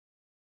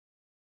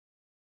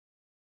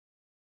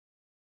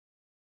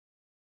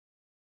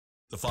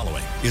The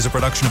following is a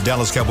production of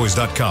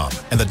DallasCowboys.com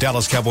and the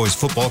Dallas Cowboys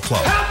Football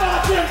Club. How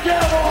about them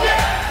Cowboys?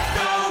 Yeah!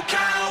 Go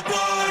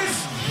Cowboys!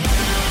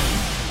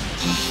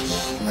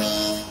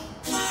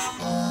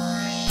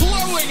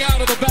 Blowing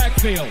out of the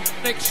backfield,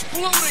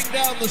 exploding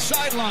down the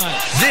sideline.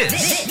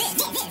 This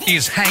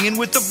is Hanging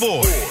with the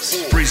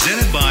Boys,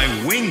 presented by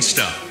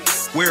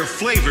Wingstop, where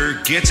flavor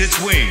gets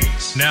its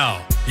wings.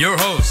 Now, your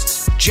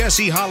hosts,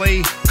 Jesse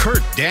Holley,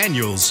 Kurt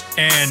Daniels,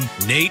 and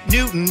Nate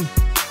Newton.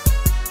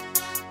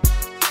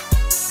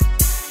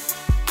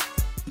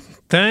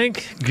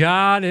 Thank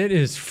God it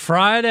is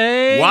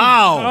Friday.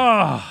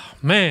 Wow. Oh,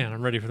 man,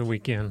 I'm ready for the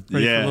weekend.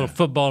 Ready for a Yeah. little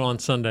football on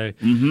Sunday.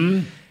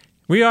 Mm-hmm.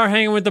 We are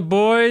hanging with the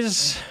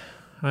boys.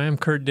 I am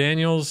Kurt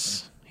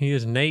Daniels. He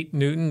is Nate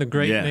Newton, the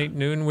great Nate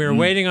Newton. We are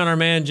waiting on our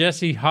man,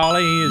 Jesse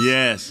Holley.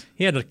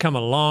 He had to come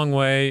a long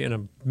way in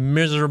a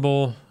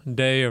miserable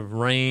day of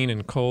rain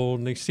and cold.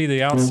 And you see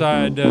the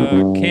outside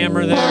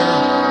camera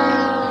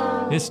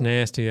there. It's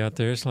nasty out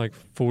there. It's like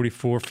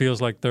 44, feels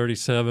like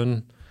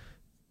 37.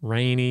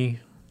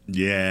 Rainy.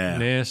 Yeah.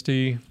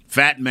 Nasty.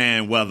 Fat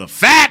man weather.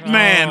 Fat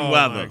man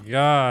weather. Oh, my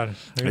God.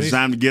 It's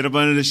time to get up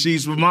under the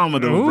sheets with mama,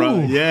 though, bro.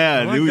 Yeah,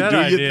 I like do that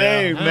your idea.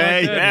 thing, I man.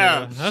 like that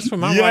Yeah. idea. That's what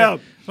my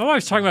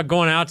wife's talking about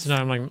going out tonight.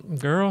 I'm like,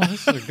 girl,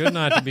 this is a good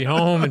night to be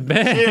home in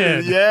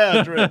bed.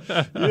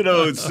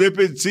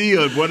 Sipping tea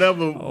or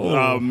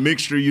whatever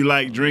mixture you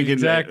like drinking.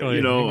 Exactly.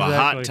 A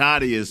hot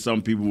toddy, as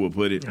some people would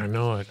put it. I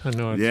know it.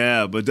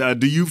 Yeah, but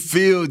do you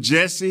feel,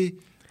 Jesse?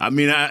 I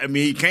mean,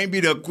 he can't be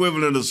the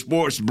equivalent of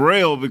Sports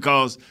Braille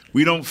because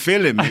we don't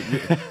feel him.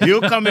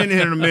 He'll come in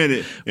here in a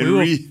minute and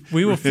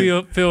we will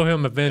feel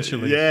him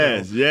eventually.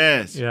 Yes, so.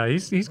 yes. Yeah,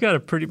 he's got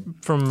a pretty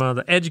from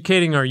the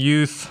educating our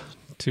youth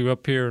to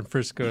up here in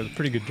Frisco, a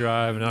pretty good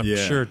drive, and I'm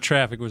sure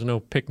traffic was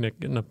no picnic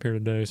getting up here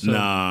today. So.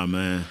 Nah,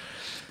 man.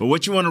 But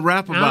what you want to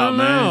rap about,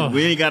 man?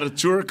 We ain't got a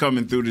tour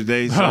coming through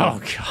today. So. Oh,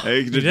 God.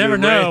 Hey, you never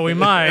know. We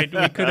might.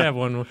 We could have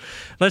one.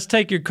 Let's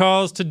take your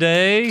calls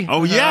today.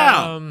 Oh,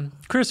 yeah.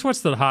 Chris,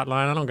 what's the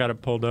hotline? I don't got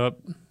it pulled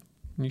up.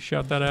 Can you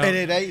shout that out?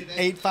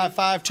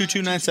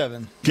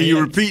 888-855-2297. Can you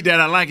repeat that?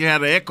 I like it how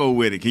the echo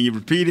with it. Can you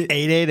repeat it?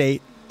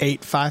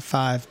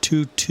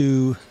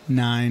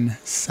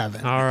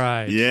 888-855-2297. All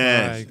right.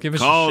 Yes. All right. Give us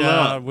Call a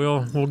shout. up.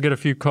 We'll get a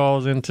few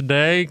calls in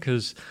today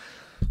because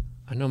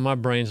I know my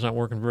brain's not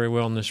working very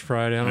well on this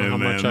Friday. I don't know how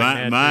much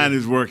I can Mine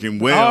is working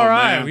well. All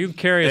right. Man. You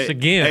carry us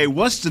again. Hey,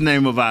 what's the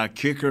name of our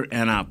kicker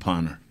and our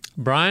punter?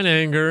 Brian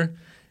Anger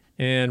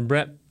and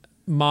Brett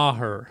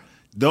Maher.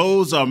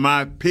 Those are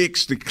my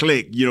picks to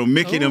click.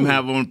 Mickey them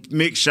have on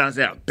Mick shots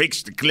out,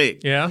 picks to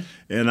click. Yeah.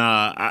 And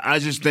I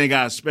just think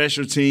our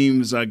special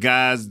teams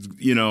guys,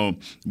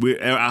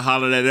 I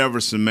hollered at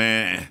Everson,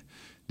 man.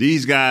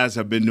 These guys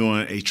have been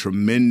doing a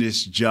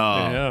tremendous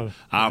job.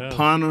 Our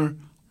punter,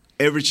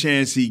 every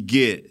chance he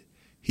get,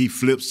 he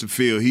flips the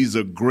field. He's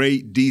a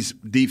great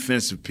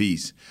defensive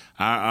piece.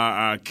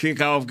 Our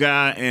kickoff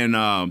guy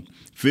and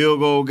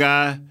field goal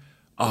guy,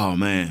 oh,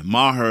 man,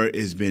 Maher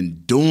has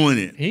been doing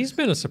it. He's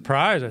been a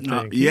surprise, I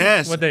think.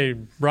 Yes. They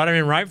brought him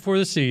in right before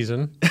the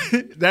season.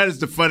 That is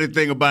the funny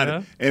thing about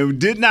it. And we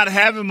did not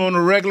have him on the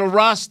regular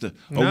roster.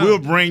 No. Or we'll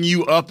bring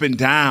you up and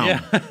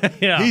down.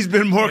 Yeah. He's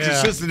been more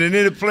consistent than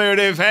any player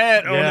they've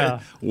had on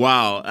it.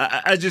 Wow.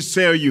 I just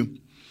tell you,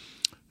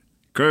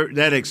 Kurt,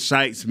 that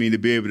excites me to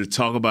be able to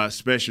talk about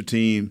special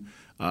team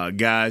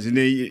guys. And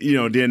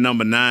then, then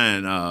number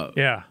 9,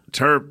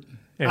 Terp.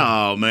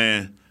 Yeah. Oh,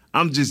 man.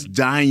 I'm just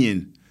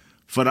dying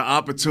for the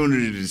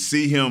opportunity to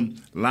see him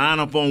line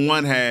up on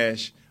one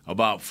hash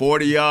about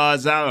 40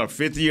 yards out or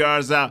 50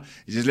 yards out,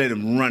 and just let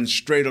him run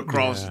straight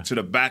across to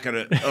the back of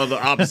the other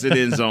opposite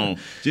end zone.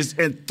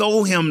 And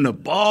throw him the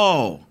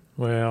ball.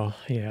 Well,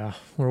 yeah,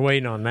 we're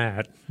waiting on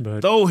that.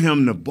 But throw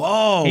him the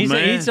ball,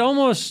 man. He's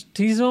almost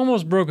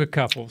broke a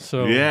couple.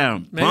 So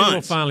maybe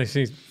we'll finally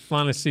see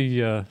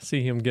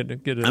him get a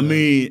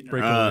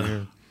break over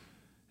here.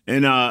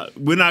 And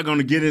we're not going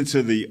to get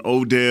into the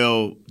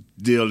Odell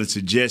deal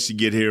until Jesse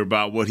get here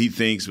about what he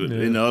thinks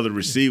and the other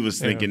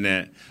receivers thinking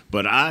that.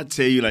 But I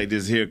tell you like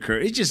this here,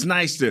 Kurt, it's just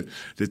nice to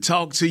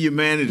talk to you,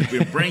 man,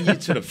 and bring you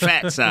to the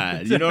fat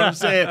side. You know what I'm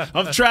saying?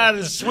 I'm trying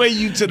to sway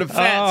you to the fat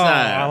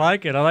side. I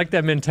like it. I like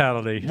that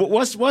mentality.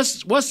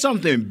 What's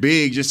something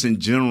big just in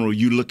general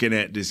you looking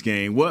at this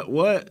game?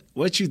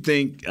 What you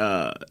think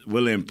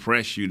will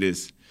impress you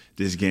this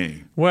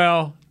game?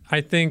 Well,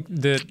 I think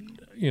that,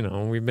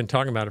 we've been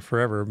talking about it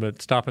forever,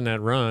 but stopping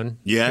that run.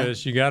 Yeah.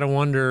 Because you got to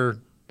wonder,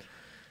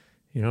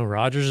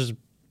 Rodgers is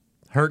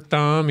hurt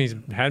thumb. He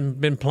hadn't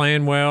been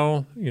playing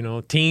well.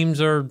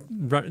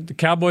 The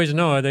Cowboys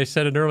know it. They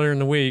said it earlier in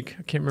the week.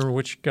 I can't remember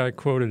which guy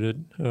quoted it,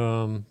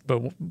 but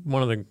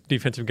one of the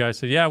defensive guys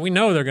said, "Yeah, we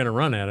know they're going to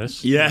run at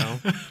us." Yeah.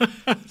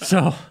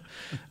 So,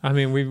 I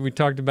mean, we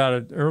talked about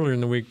it earlier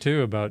in the week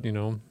too about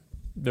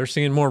they're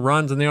seeing more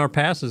runs than they are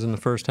passes in the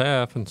first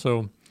half, and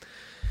so you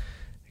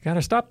got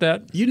to stop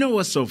that. You know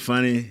what's so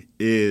funny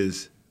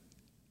is,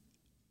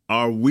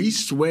 are we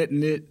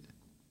sweating it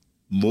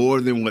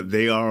more than what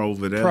they are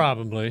over there?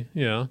 Probably,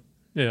 yeah.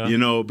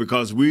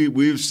 Because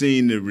we've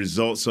seen the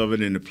results of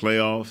it in the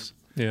playoffs.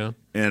 Yeah.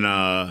 And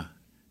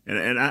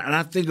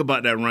I think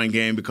about that run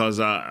game because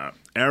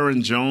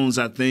Aaron Jones,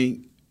 I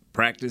think,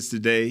 practiced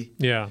today.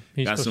 Yeah,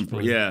 he got some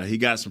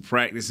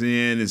practice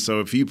in, and so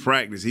if he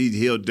practice,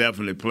 he'll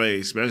definitely play,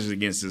 especially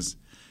against his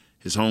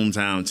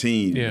hometown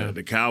team,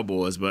 the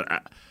Cowboys.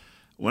 But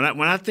when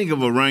I think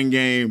of a run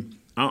game,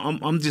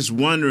 I'm just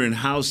wondering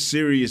how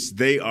serious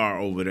they are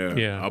over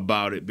there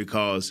about it,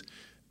 because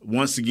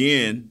once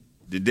again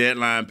the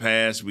deadline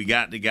passed. We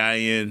got the guy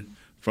in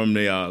from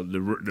the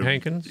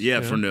Hankins,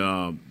 from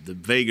the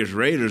Vegas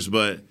Raiders,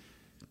 but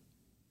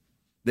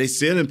they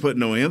still didn't put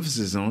no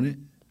emphasis on it.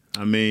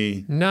 I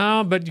mean,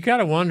 no, but you got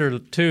to wonder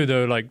too,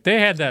 though. Like they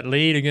had that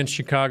lead against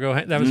Chicago.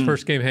 That was the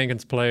first game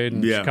Hankins played,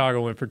 and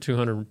Chicago went for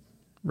 200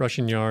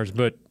 rushing yards.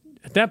 But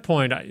at that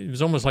point, it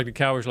was almost like the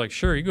Cowboys were like,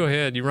 "Sure, you go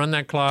ahead. You run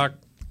that clock.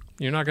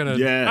 You're not gonna."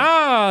 Yeah.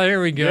 Oh, there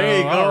we go. There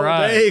you go. All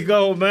right. There you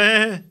go,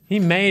 man. He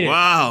made it.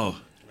 Wow.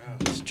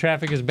 Is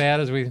traffic as bad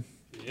as we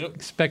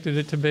expected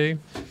it to be?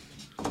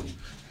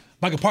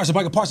 Micah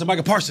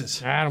Parsons.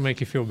 That'll make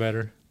you feel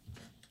better.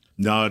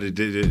 No,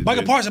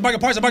 Micah Parsons.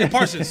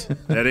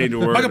 That ain't the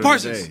word Micah of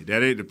Parsons. the day.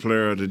 That ain't the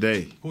player of the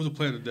day. Who's the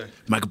player today?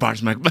 Micah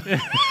Parsons.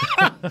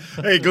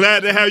 Hey,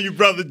 glad to have you,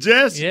 brother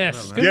Jess.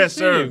 Yes. Yes,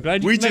 sir.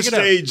 We just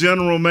stayed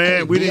general,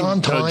 man. We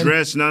didn't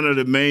address none of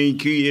the main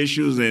key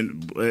issues,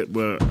 and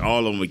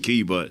all of them are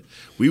key, but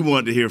we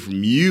wanted to hear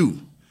from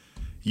you.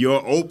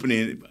 Your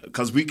opening,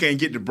 because we can't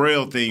get the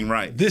Braille thing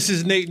right. This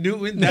is Nate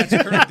Newton. That's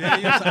Kurt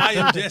Daniels. I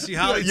am Jesse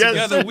Holly. Yes,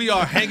 Together sir. we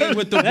are hanging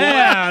with the boys.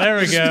 Yeah, there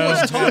we go.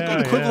 Sports talk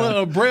equivalent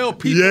of Braille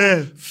people.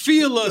 Yeah.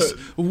 Feel us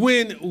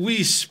when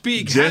we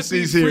speak.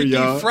 Jesse's Happy here, Freaky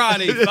y'all.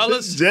 Friday,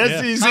 fellas.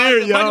 Jesse's here,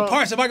 y'all. Micah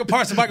Parsons.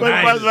 Parsons.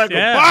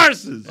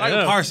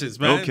 Micah Parsons,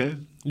 man. Okay.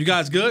 You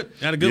guys good?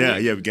 Had a good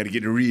week? Yeah, we got to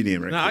get the read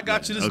in right Now, I quick,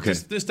 got you. man.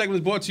 This segment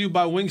is brought to you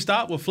by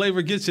Wingstop, where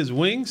flavor gets his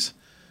wings.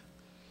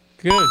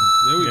 Good.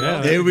 There we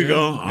go. There we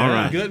go. All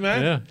right. Good,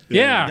 man.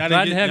 Yeah.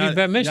 Glad to have you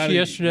back. Missed you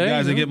yesterday. You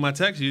guys didn't get my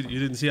text. You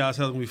didn't see how I was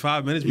telling me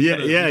 5 minutes.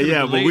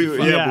 Yeah. But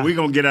we're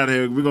gonna get out of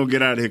here. We're gonna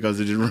get out of here because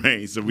it just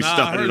rained. So we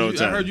started on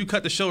time. I heard you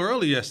cut the show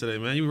early yesterday,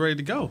 man. You were ready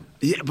to go.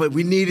 Yeah, but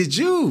we needed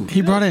you.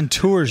 He brought in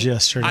tours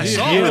yesterday. I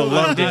saw You it. would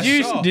love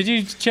it. Did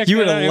you check? You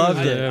that would have out?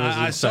 loved it.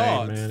 I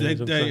saw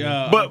it.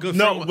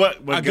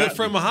 A good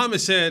friend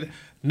Muhammad said,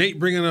 Nate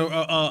bringing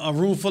a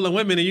room full of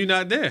women and you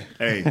not there.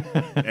 Hey,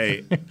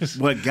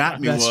 what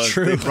got me That's was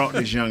true. they brought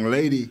this young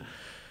lady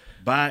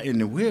by in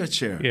the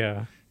wheelchair.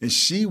 Yeah. And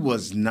she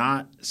was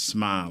not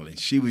smiling.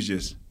 She was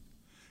just,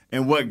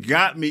 and what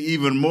got me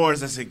even more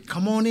is I said,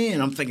 come on in.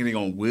 I'm thinking they're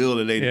going to wheel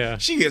the lady. Yeah.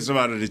 She gets up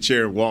out of the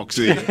chair and walks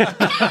in.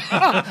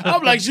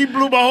 I'm like, she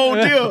blew my whole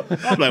deal.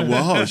 I'm like,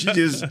 wow,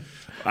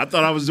 I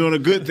thought I was doing a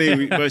good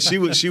thing, but she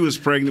was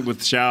pregnant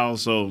with child,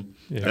 so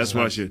that's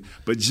why she.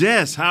 But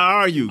Jess, how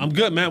are you? I'm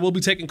good, man. We'll be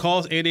taking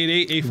calls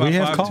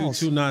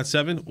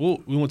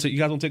 888-855-2297. We want to. You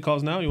guys want to take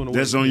calls now? You want to?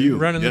 That's on you.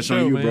 Running the That's show,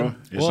 on you, man. bro.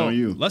 It's on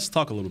you. Let's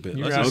talk a little bit.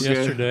 You were out Okay.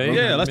 yesterday.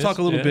 Yeah, let's talk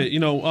a little bit.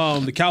 You know,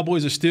 the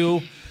Cowboys are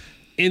still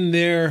in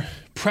their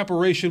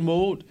preparation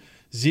mode.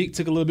 Zeke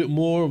took a little bit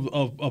more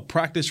of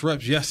practice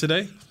reps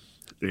yesterday.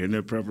 They're in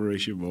their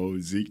preparation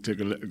mode. Zeke took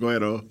a go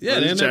ahead, Yeah,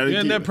 they're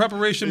in their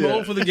prepreparation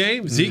mode for the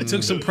game. Zeke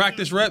took some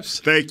practice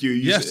reps. Thank you.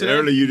 Yesterday.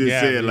 Earlier you didn't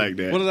say it like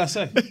that. What did I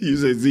say? You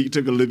said Zeke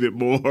took a little bit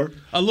more.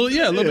 A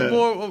little bit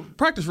more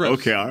practice reps.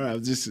 Okay, all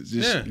right. Just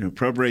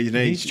preparation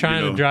H. He's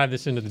trying to drive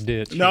this into the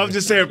ditch. No, I'm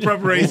just saying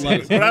preparation.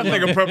 When I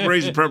think of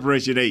preparation H.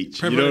 Preparation H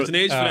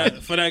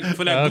for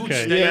that gooch,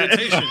 Okay. that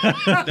irritation.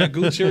 That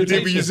gooch Then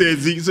irritation. when you said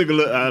Zeke took a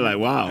look, I was like,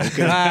 wow,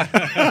 okay.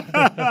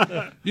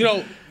 You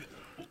know,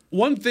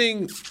 one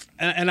thing,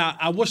 and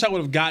I wish I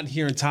would have gotten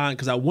here in time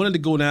because I wanted to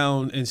go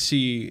down and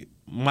see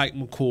Mike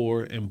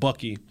McCord and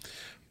Bucky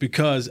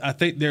because I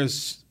think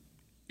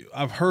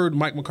I've heard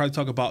Mike McCarthy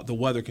talk about the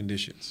weather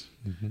conditions.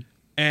 Mm-hmm.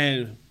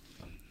 And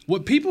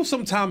what people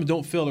sometimes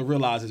don't fail to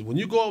realize is when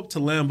you go up to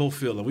Lambeau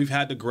Field, and we've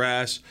had the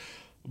grass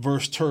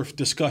versus turf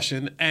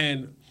discussion,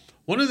 and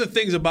one of the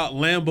things about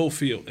Lambeau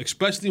Field,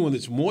 especially when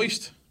it's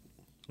moist,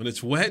 when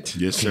it's wet,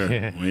 Yes,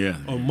 sir. Yeah.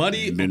 or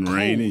muddy, It's been or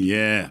raining. cold,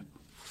 Yeah.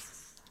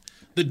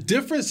 the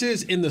difference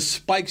is in the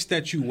spikes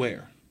that you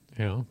wear.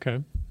 Yeah.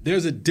 Okay.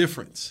 There's a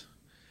difference.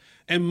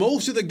 And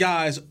most of the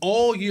guys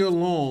all year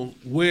long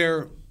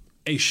wear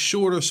a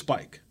shorter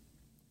spike.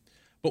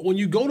 But when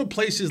you go to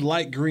places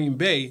like Green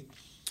Bay,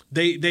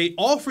 they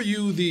offer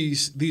you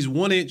these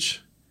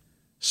 1-inch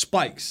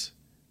spikes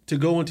to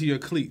go into your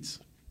cleats.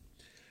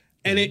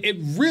 And it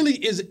really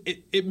is,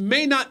 it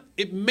may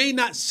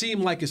not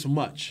seem like it's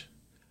much,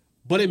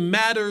 but it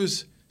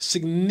matters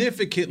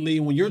significantly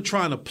when you're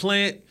trying to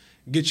plant,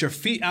 get your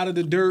feet out of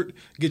the dirt,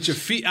 get your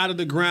feet out of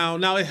the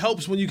ground. Now it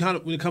helps when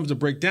it comes to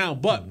break down,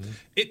 but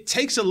it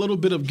takes a little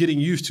bit of getting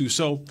used to.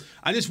 So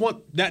I just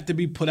want that to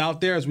be put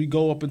out there as we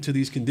go up into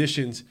these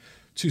conditions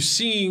to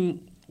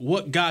seeing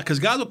because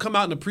guys will come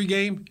out in the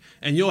pregame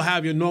and you'll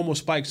have your normal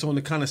spikes on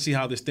to kind of see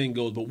how this thing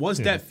goes. But once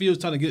that field's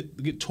starting to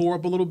get tore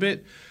up a little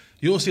bit,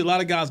 you'll see a lot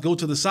of guys go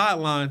to the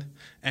sideline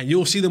and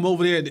you'll see them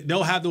over there.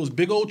 They'll have those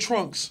big old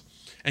trunks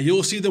and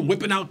you'll see them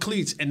whipping out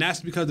cleats. And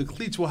that's because the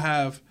cleats will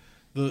have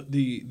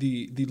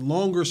the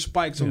longer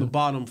spikes on the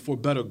bottom for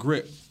better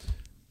grip.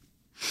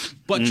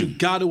 But you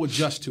got to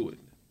adjust to it.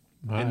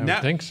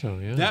 I think so.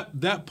 Yeah.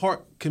 That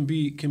part can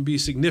be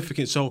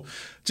significant. So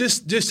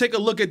just take a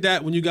look at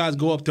that when you guys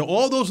go up there.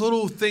 All those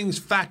little things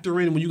factor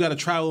in when you got to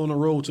travel on the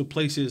road to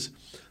places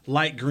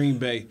like Green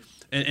Bay.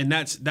 And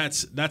that's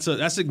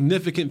a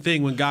significant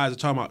thing when guys are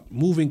talking about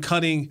moving,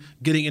 cutting,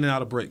 getting in and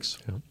out of breaks.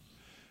 Yeah.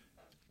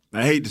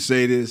 I hate to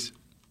say this,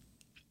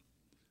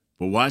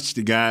 but watch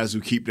the guys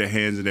who keep their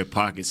hands in their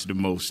pockets the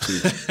most too.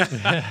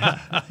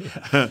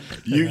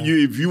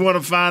 If you want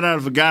to find out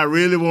if a guy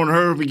really want to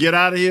hurry up and get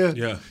out of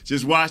here,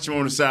 just watch them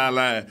on the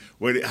sideline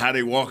how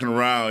they walking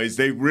around. Is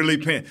they really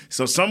paying?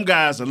 So some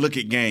guys will look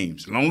at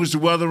games. As long as the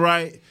weather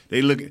right,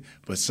 they look at.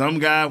 But some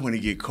guys, when it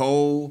get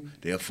cold,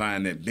 they'll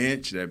find that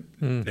bench, that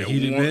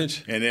heated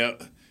bench, and they'll.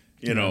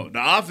 You know, the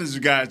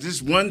offensive guys,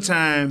 this one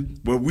time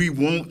where we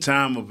want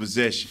time of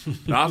possession.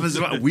 The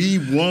offensive line, we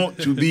want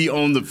to be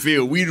on the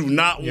field. We do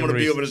not want to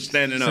be able to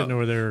stand up. Sitting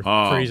over there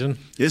freezing.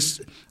 It's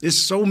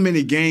so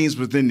many games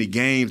within the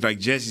games, like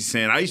Jesse's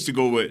saying. I used to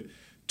go with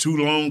 2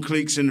 long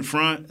cleats in the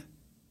front,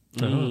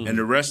 and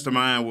the rest of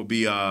mine would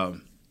be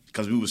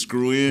because we would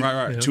screw in.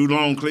 Right. 2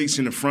 long cleats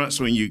in the front,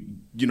 so when you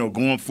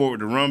going forward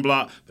to run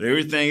block. But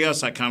everything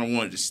else, I kind of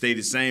wanted to stay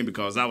the same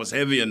because I was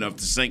heavy enough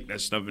to sink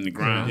that stuff in the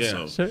ground.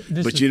 Yeah.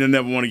 But you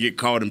never want to get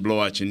caught and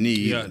blow out your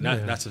knee.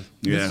 This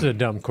is a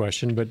dumb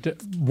question,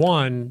 but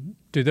one,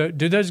 do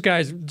those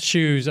guys'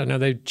 shoes? I know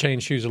they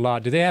change shoes a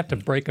lot. Do they have to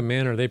break them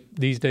in, or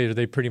these days are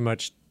they pretty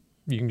much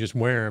you can just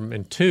wear them?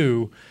 And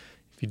 2,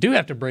 if you do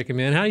have to break them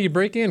in, how do you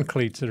break in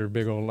cleats that are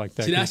big old like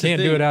that? You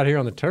can't do it out here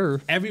on the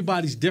turf.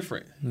 Everybody's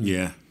different.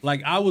 Yeah.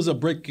 Like I was a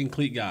breaking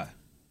cleat guy.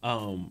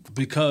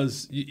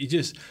 Because you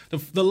just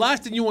the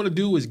last thing you want to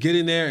do is get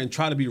in there and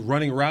try to be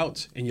running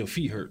routes and your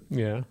feet hurt.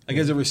 Yeah. Like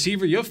as a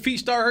receiver, your feet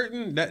start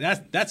hurting.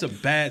 That's a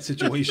bad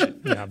situation.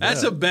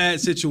 That's a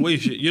bad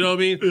situation. You know what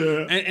I mean?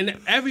 Yeah. And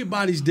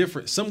everybody's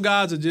different. Some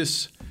guys are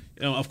just,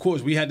 of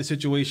course, we had the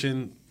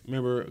situation.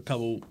 Remember a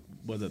couple,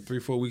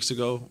 3-4 weeks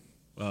ago,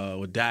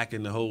 with Dak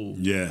and the whole.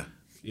 Yeah.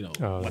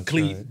 A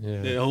cleat. Right.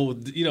 Yeah. The whole.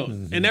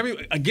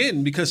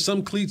 And because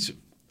some cleats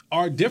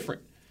are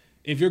different.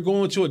 If you're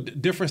going to a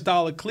different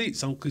style of cleats,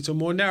 some cleats are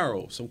more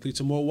narrow, some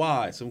cleats are more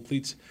wide, some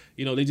cleats,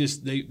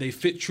 they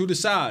fit true to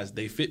size,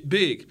 they fit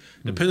big,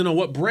 depending on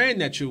what brand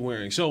that you're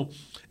wearing. So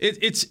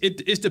it's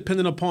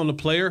dependent upon the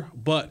player.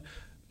 But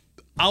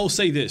I'll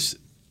say this: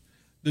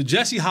 the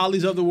Jesse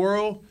Hollies of the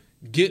world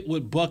get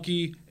what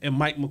Bucky and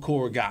Mike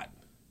McCord got.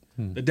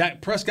 The Dak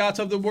Prescotts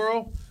of the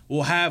world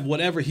will have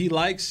whatever he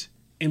likes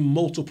in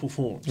multiple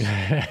forms,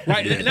 right?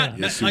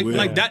 That's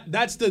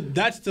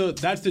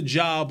the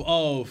job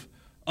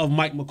of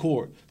Mike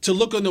McCord, to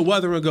look on the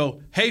weather and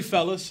go, hey,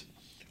 fellas,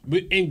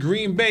 in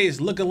Green Bay,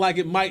 it's looking like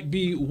it might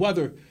be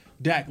weather.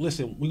 Dak,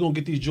 listen, we're going to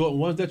get these Jordan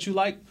 1s that you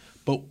like,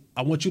 but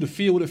I want you to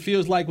feel what it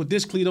feels like with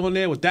this cleat on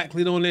there, with that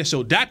cleat on there.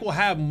 So Dak will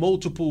have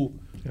multiple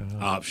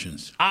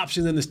options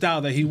in the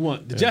style that he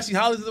wants. The Jesse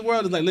Hollies of the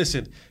world is like,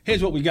 listen,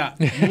 here's what we got.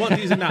 You want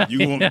these or not?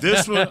 You want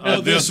this one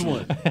or this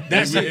one?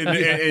 That's it.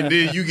 And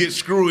then you get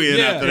screw in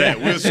after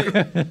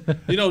that.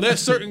 There's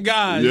certain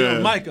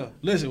guys, Micah,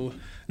 listen,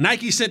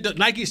 Nike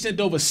sent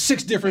over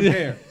 6 different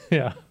pair.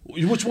 Yeah.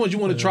 Which ones you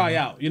want to try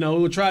out?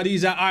 We'll try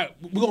these out. All right,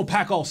 we're going to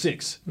pack all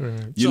 6.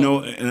 And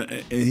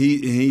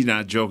he's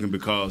not joking,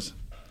 because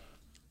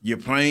your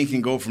plane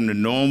can go from the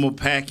normal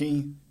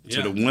packing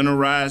to the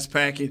winterized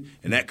packing,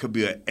 and that could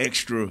be an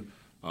extra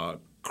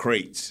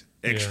crates,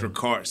 extra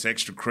carts,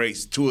 extra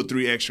crates, 2 or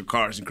 3 extra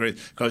carts and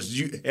crates,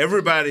 because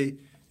everybody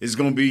is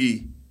going to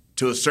be,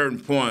 to a certain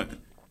point,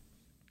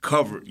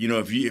 covered.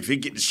 If it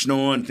get to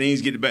snowing,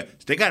 things get bad,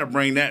 they got to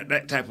bring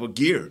that type of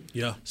gear.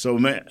 Yeah. So,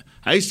 man,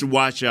 I used to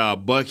watch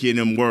Bucky and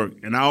them work,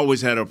 and I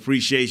always had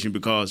appreciation,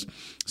 because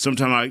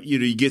sometimes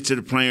you get to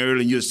the plane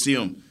early and you'll see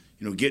them,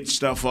 getting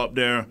stuff up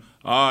there.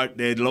 All right,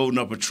 they're loading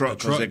up a truck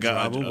because they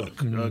got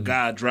a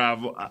guy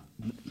drive.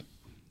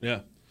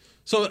 Yeah.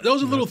 So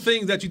those are little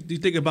things that you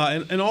think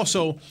about, and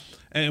also,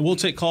 and we'll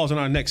take calls in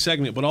our next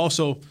segment, but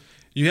also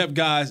you have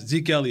guys,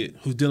 Zeke Elliott,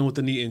 who's dealing with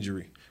a knee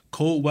injury.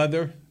 Cold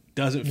weather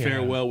doesn't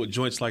fare well with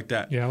joints like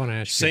that. Yeah, I want to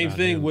ask you Same about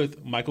thing him.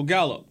 with Michael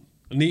Gallup,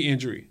 a knee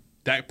injury.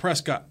 Dak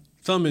Prescott,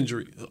 thumb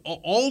injury.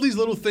 All these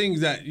little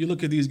things that you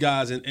look at these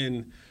guys,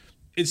 and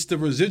it's the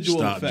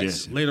residual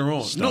effects later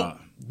on. Stop.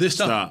 No, this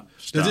stuff.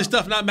 Does this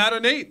stuff not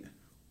matter, Nate?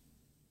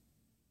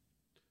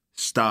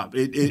 Stop.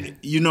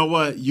 You know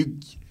what?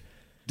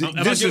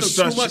 This is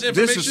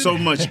so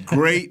much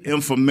great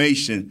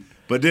information.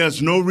 But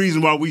there's no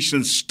reason why we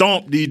shouldn't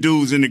stomp these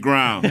dudes in the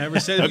ground. Never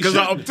said because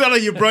I'm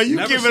telling you, bro,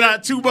 you giving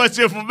out too much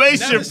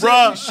information,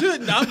 bro. You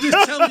shouldn't. I'm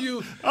just telling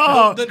you.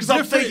 Because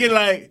I'm thinking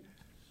like,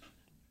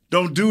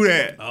 don't do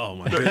that. Oh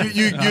my God.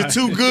 You're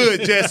too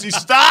good, Jesse.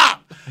 Stop.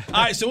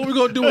 All right, so what we're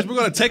gonna do is we're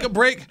gonna take a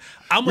break.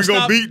 We're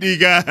gonna beat these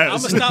guys. I'm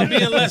gonna stop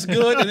being less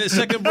good in this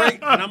second break,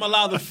 and I'm gonna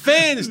allow the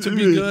fans to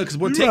be good, because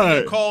we're taking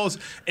your calls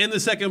in the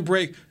second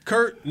break.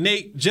 Kurt,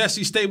 Nate,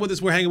 Jesse, stay with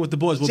us. We're hanging with the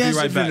boys. We'll be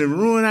right back. Jesse finna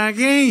ruin our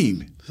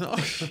game.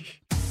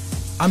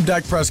 I'm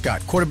Dak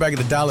Prescott, quarterback of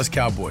the Dallas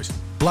Cowboys.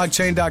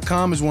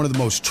 Blockchain.com is one of the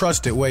most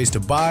trusted ways to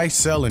buy,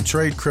 sell, and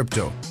trade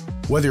crypto.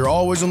 Whether you're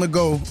always on the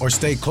go or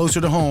stay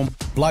closer to home,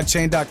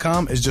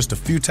 Blockchain.com is just a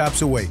few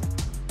taps away.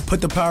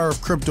 Put the power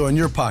of crypto in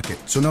your pocket,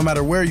 so no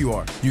matter where you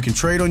are, you can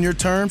trade on your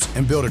terms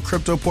and build a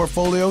crypto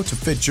portfolio to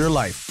fit your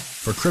life.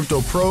 For crypto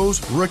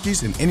pros,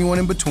 rookies, and anyone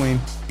in between,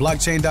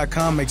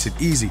 Blockchain.com makes it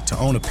easy to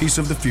own a piece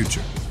of the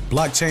future.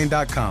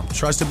 Blockchain.com,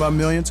 trusted by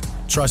millions,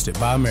 trusted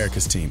by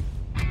America's team.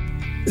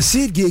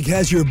 SeatGeek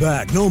has your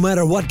back no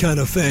matter what kind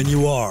of fan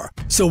you are.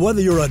 So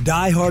whether you're a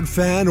diehard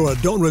fan or a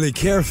don't really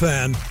care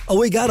fan, a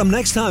we got 'em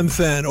next time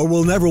fan or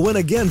we'll never win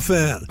again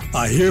fan,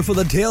 a here for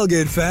the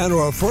tailgate fan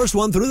or a first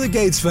one through the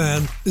gates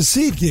fan,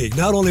 SeatGeek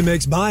not only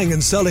makes buying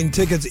and selling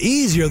tickets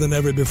easier than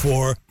ever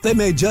before, they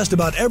made just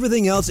about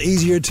everything else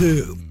easier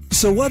too.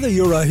 So whether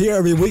you're a here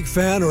every week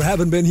fan or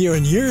haven't been here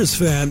in years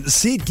fan,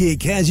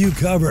 SeatGeek has you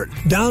covered.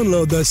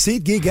 Download the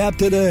SeatGeek app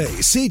today.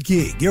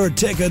 SeatGeek, your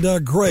ticket to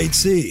great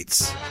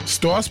seats.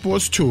 Star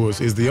Sports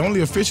Tours is the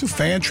only official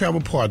fan travel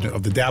partner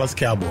of the Dallas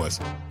Cowboys,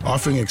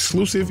 offering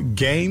exclusive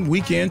game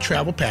weekend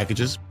travel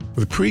packages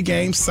with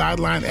pregame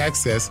sideline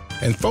access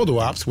and photo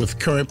ops with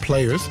current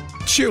players,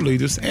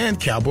 cheerleaders, and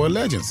Cowboy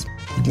legends.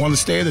 You want to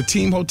stay at a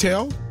team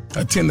hotel,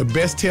 attend the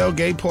best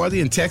tailgate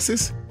party in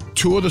Texas,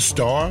 tour the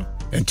Star,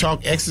 and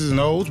talk X's and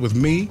O's with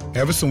me,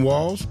 Everson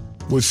Walls?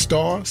 With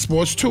Star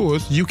Sports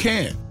Tours, you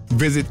can.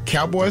 Visit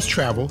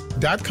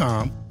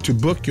cowboystravel.com to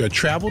book your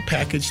travel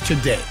package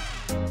today.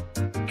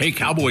 Hey,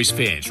 Cowboys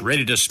fans,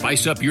 ready to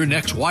spice up your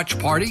next watch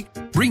party?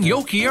 Bring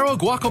Yo Quiero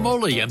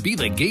guacamole and be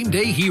the game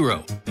day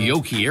hero. Yo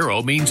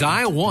Quiero means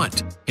I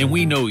want, and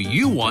we know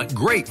you want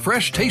great,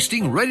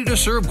 fresh-tasting,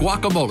 ready-to-serve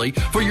guacamole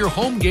for your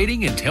home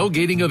gating and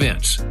tailgating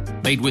events.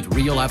 Made with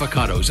real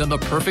avocados and the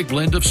perfect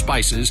blend of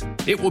spices,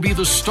 it will be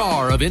the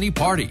star of any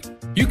party.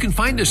 You can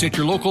find us at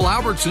your local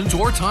Albertsons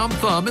or Tom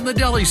Thumb in the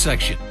deli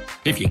section.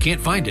 If you can't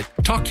find it,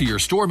 talk to your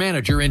store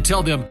manager and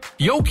tell them,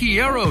 Yo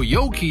Quiero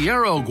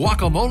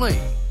guacamole.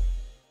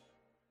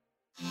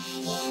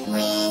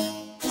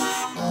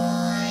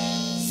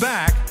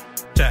 Back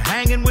to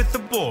Hanging with the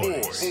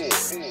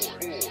Boys.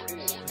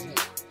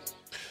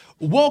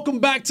 Welcome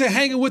back to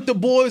Hanging with the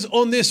Boys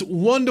on this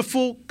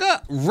wonderful,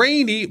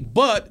 rainy,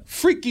 but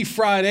freaky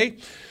Friday.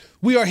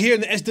 We are here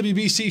in the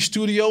SWBC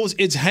studios.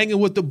 It's Hanging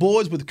with the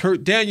Boys with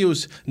Kurt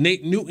Daniels,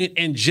 Nate Newton,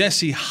 and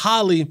Jesse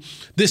Holley.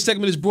 This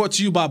segment is brought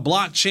to you by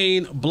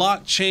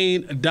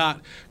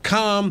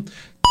blockchain.com.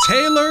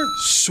 Taylor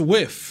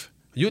Swift.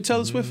 You a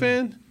Taylor Swift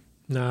fan?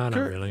 No, not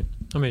really.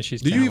 I mean,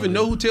 she's Do talented. you even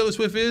know who Taylor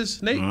Swift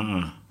is, Nate?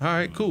 Uh-uh. All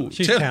right, cool.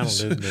 She's Taylor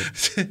talented.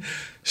 But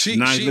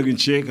Nice looking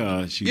chick.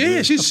 She's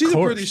a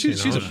pretty.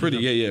 She's a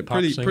pretty.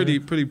 Pop singer.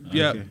 Pretty.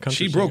 Yeah, Okay.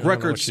 Country she broke singer, I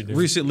don't know what records she did.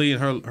 recently in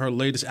her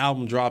latest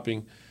album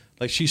dropping.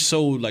 Like she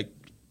sold like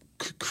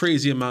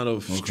crazy amount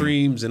of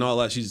streams and all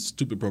that. She's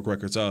stupid broke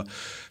records.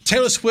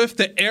 Taylor Swift,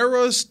 the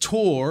Eras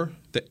Tour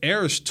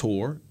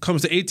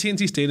comes to AT&T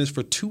Stadiums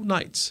for 2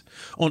 nights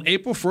on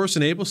April 1st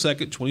and April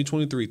 2nd,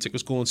 2023.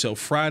 Tickets go on sale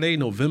Friday,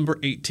 November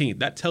 18th.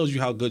 That tells you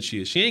how good she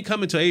is. She ain't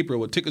coming to April,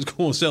 but tickets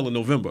go on sale in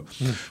November.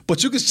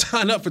 But you can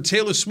sign up for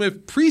Taylor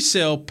Swift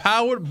pre-sale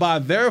powered by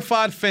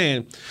Verified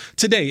Fan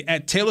today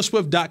at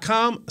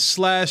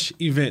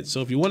taylorswift.com/events.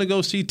 So if you want to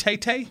go see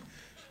Tay-Tay,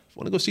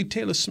 want to go see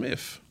Taylor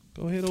Swift,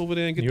 go ahead over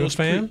there and get You a those.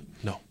 fan?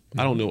 No.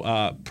 I don't know.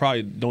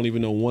 Probably don't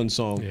even know one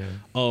song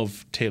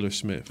of Taylor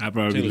Smith. I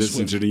probably Taylor listen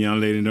Swift. to the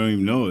young lady and don't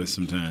even know it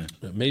sometimes.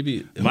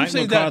 Maybe. Mike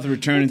McCarthy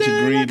returning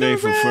to Green Bay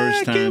for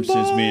first time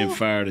since being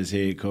fired as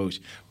head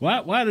coach.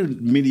 Why do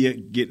media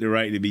get the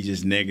right to be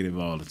just negative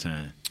all the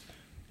time?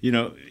 You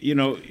know,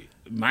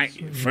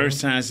 Mike, first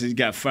time since he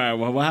got fired.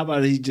 Well, how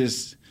about he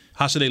just...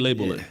 How should they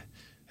label it?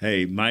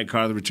 Hey, Mike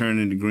Carter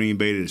returning to Green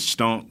Bay to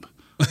stomp.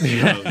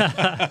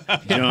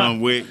 John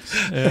Wick.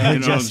 You know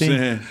Jesse, what I'm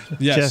saying?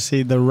 Yes.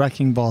 Jesse, the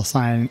Wrecking Ball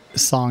song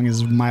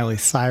is Miley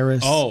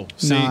Cyrus. Oh,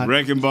 see,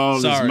 Wrecking Ball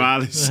is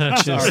Miley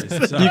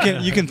Cyrus. Sorry.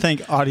 You can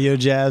thank Audio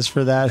Jazz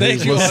for that.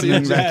 Thank you, Audio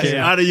Jazz.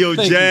 Audio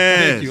Jazz.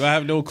 Thank you. I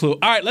have no clue. All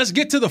right, let's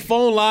get to the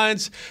phone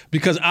lines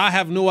because I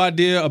have no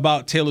idea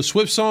about Taylor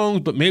Swift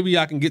songs, but maybe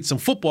I can get some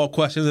football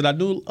questions that I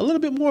know a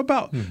little bit more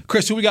about.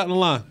 Chris, who we got in the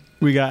line?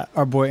 We got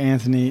our boy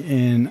Anthony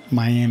in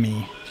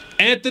Miami.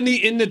 Anthony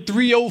in the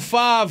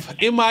 305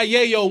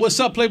 MIAO. What's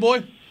up,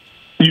 Playboy?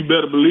 You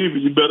better believe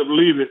it. You better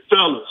believe it.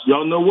 Fellas,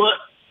 y'all know what?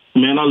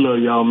 Man, I love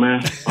y'all,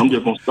 man. I'm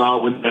just going to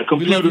start with that.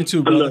 Computer, We love you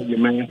too, brother. I love you,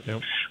 man.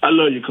 Yep. I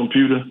love you,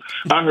 computer.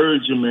 I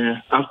heard you,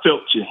 man. I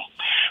felt you.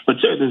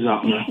 But check this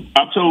out, man.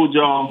 I told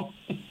y'all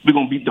we're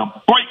going to beat the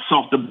brakes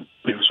off the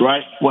Bills,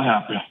 right? What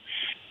happened?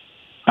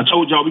 I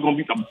told y'all we're going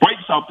to beat the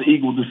brakes off the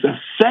Eagles. It's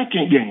their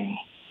second game,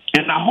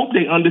 and I hope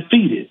they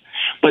undefeated.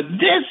 But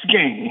this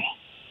game,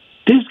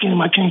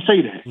 I can't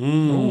say that.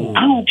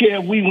 I don't care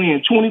if we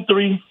win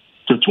 23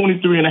 to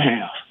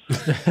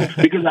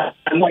 23.5 because I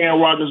know Aaron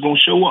Rodgers is going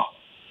to show up.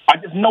 I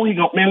just know he's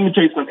going to, man, let me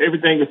tell you something.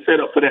 Everything is set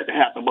up for that to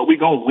happen, but we're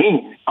going to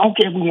win. I don't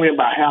care if we win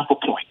by half a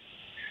point.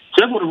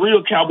 So that's what the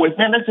real Cowboys,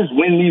 man, let's just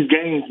win these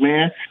games,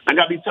 man. I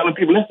got to be telling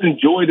people, let's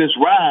enjoy this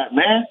ride,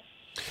 man.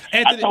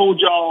 Anthony, I told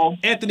y'all.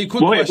 Anthony,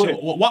 quick question.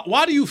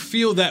 Why do you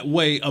feel that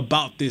way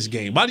about this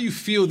game? Why do you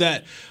feel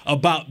that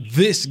about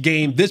this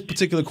game, this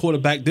particular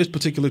quarterback, this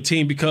particular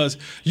team? Because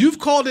you've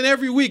called it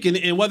every week,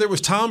 and whether it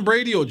was Tom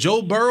Brady or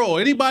Joe Burrow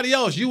or anybody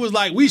else, you was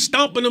like, we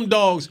stomping them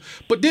dogs.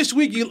 But this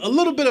week, a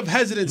little bit of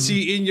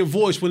hesitancy in your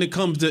voice when it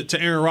comes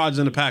to Aaron Rodgers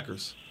and the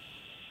Packers.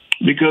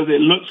 Because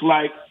it looks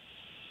like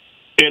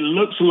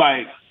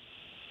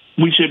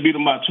we should beat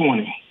them by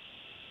 20.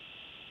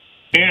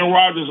 Aaron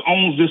Rodgers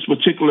owns this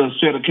particular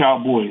set of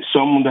Cowboys.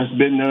 Someone that's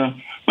been there,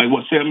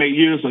 7, 8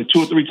 years, 2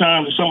 or 3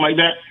 times or something like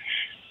that.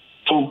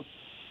 So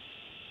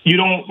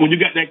when you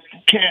got that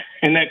cat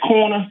in that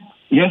corner,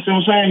 you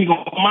understand what I'm saying? He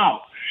going to come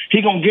out.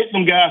 He going to get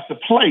them guys to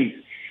play.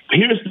 But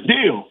here's the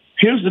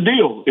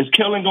deal. Is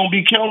Kellen going to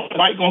be Kellen?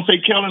 Mike going to say,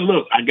 Kellen,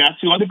 look, I got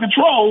you under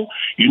control.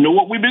 You know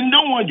what we've been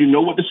doing. You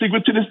know what the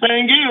secret to this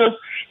thing is.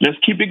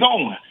 Let's keep it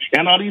going.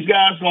 And all these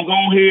guys going to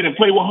go ahead and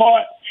play with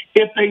heart.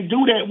 If they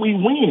do that, we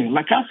win.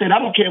 Like I said, I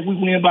don't care if we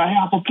win by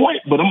half a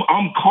point, but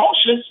I'm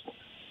cautious.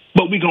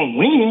 But we going to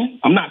win.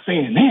 I'm not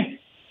saying that.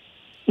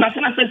 Now,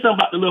 can I say something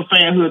about the little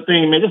fanhood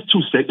thing, man? Just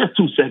 2 seconds. Just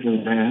 2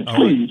 seconds, man.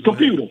 Please,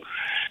 computer.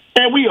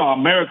 And we are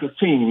America's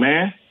team,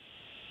 man.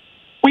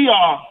 We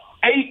are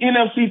 8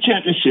 NFC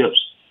championships,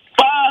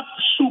 5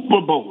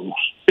 Super Bowls.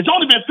 It's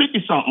only been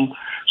 50-something.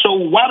 So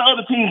why the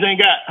other teams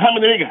ain't got, how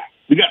many they got?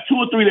 We got 2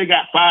 or 3, they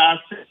got 5,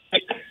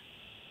 6.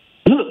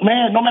 Look,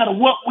 man, no matter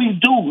what we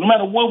do, no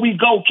matter where we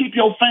go, keep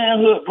your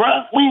fanhood,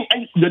 bruh.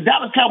 The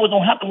Dallas Cowboys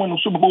don't have to win the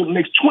Super Bowl the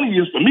next 20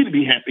 years for me to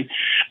be happy.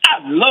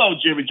 I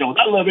love Jerry Jones.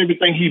 I love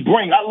everything he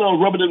brings. I love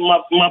rubbing it in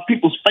my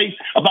people's face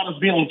about us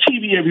being on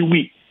TV every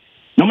week.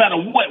 No matter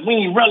what, we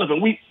ain't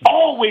relevant. We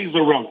always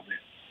are relevant.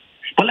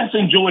 But let's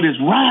enjoy this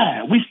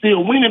ride. We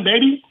still winning,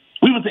 baby.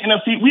 We was the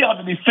NFC. We are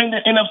the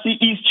defending NFC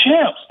East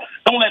champs.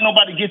 Don't let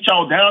nobody get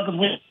y'all down because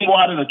we go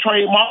out in the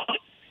trade market.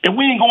 If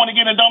we ain't going to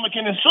get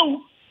Ndamukong and Suh,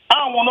 I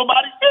don't want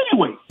nobody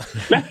anyway.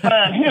 Let's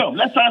sign him.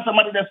 Let's sign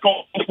somebody that's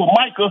going to for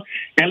Micah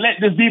and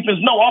let this defense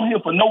know I'm here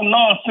for no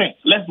nonsense.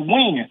 Let's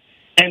win.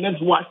 And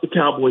let's watch the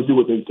Cowboys do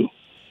what they do.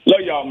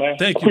 Love y'all, man.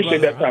 Thank you,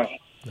 appreciate brother. that time.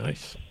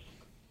 Nice.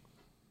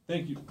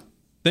 Thank you.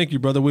 Thank you,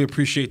 brother. We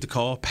appreciate the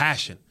call.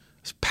 Passion.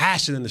 It's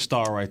passion in the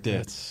star right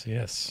there.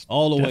 Yes.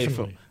 All the definitely. way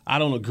from. I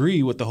don't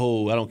agree with the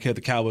whole. I don't care if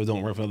the Cowboys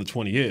don't run for another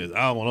 20 years.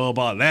 I don't know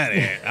about that.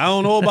 I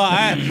don't know about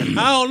that.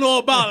 I don't know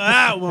about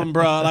that one,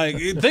 bro. Like,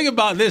 think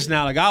about this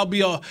now. Like,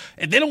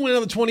 if they don't win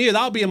another 20 years,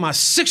 I'll be in my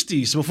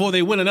 60s before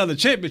they win another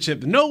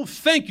championship. No,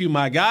 thank you,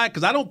 my guy,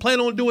 because I don't plan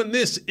on doing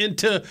this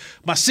into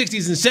my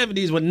 60s and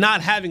 70s with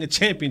not having a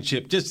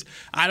championship. Just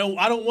I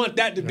don't want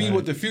that to be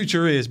what the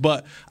future is.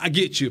 But I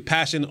get you,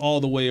 passion all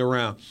the way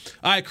around.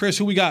 All right, Chris,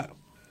 who we got?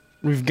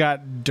 We've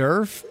got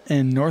Durf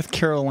in North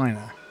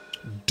Carolina.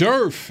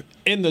 Durf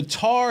in the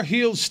Tar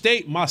Heel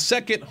State, my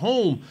second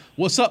home.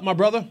 What's up, my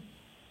brother?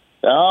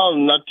 Oh,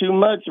 not too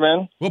much,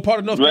 man. What part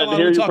of North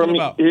Carolina are we talking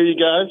about? Hear you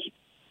guys.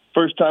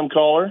 First-time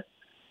caller.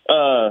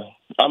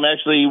 I'm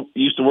actually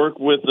used to work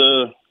with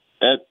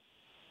at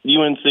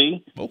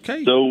UNC.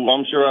 Okay. So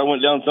I'm sure I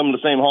went down some of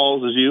the same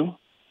halls as you.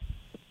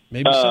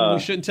 Maybe something we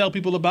shouldn't tell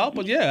people about,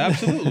 but yeah,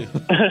 absolutely.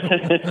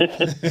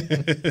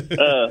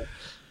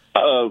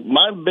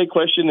 My big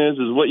question is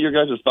what your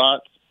guys'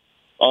 thoughts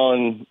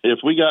on if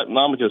we got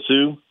Ndamukong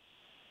Suh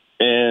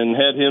and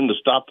had him to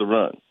stop the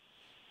run?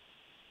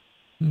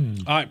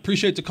 All right,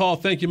 appreciate the call.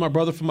 Thank you, my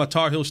brother, from my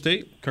Tar Heel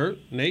State. Kurt,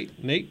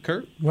 Nate,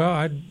 Kurt.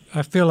 Well,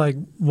 I feel like,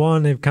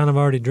 one, they've kind of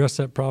already addressed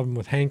that problem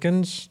with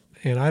Hankins,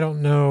 and I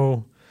don't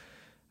know.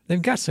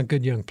 They've got some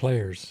good young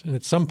players, and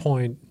at some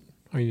point,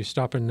 are you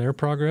stopping their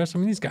progress? I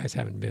mean, these guys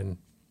haven't been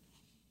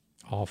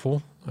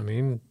awful. I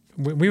mean,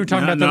 we were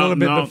talking about that a little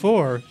bit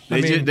before.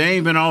 They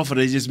ain't been awful.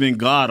 They just been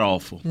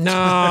god-awful. No.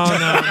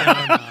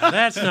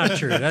 That's not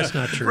true. That's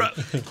not true.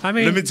 I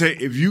mean, let me tell you,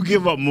 if you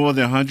give up more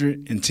than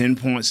 110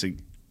 points,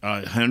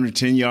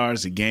 110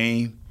 yards a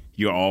game,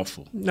 you're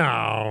awful.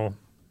 No,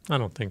 I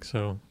don't think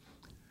so.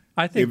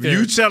 I think if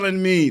you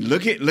telling me,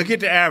 look at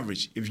the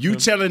average. If you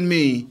telling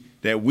me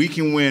that we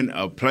can win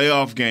a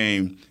playoff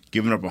game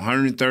giving up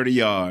 130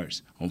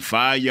 yards on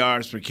 5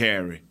 yards per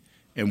carry,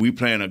 and we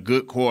playing a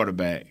good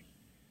quarterback,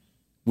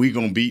 we're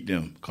going to beat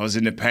them because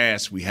in the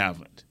past we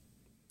haven't.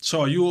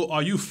 So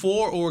are you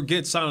for or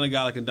against signing a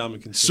guy like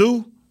Ndamukong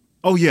Suh?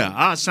 Oh, yeah.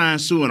 I'll sign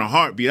Suh in a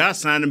heartbeat. I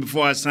signed him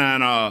before I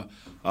signed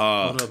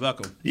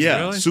Beckham.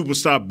 Yeah, really?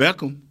 Superstar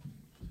Beckham.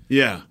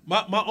 Yeah.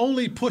 My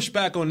only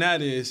pushback on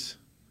that is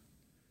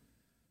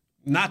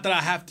not that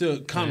I have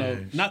to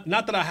not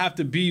that I have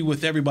to be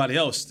with everybody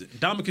else.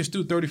 Ndamukong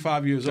Suh,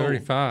 35 years old.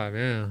 35,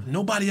 yeah.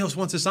 Nobody else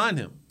wants to sign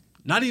him.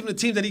 Not even the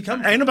team that he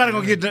comes from. Ain't nobody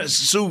going to get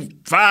Suh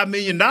 $5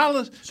 million.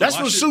 That's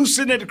what Suh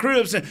sitting at the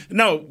crib saying.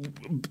 No,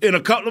 in a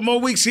couple of more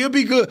weeks, he'll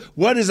be good.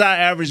 What is our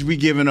average we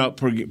giving up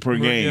per game?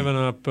 We're giving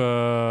up,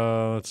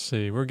 let's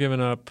see, we're giving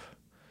up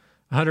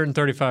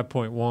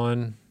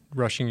 135.1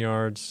 rushing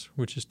yards,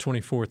 which is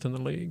 24th in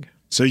the league.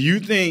 So you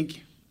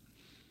think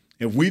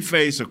if we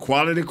face a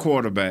quality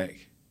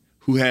quarterback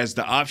who has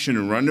the option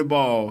to run the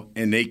ball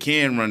and they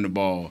can run the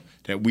ball,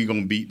 that we're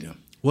going to beat them?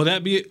 Will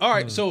that be all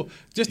right? So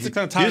just to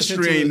kind of tie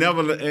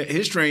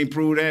history ain't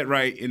proved that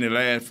right in the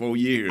last 4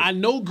 years. I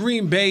know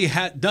Green Bay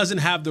doesn't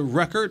have the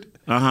record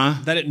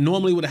that it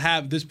normally would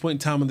have at this point in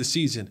time of the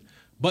season,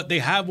 but they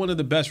have one of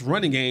the best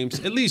running games,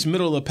 at least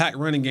middle of the pack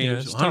running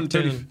games,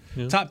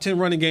 top 10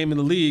 running game in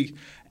the league.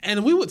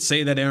 And we would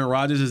say that Aaron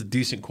Rodgers is a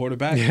decent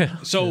quarterback. Yeah.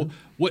 So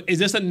what is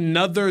this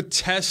another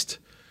test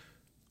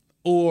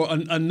or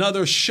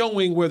another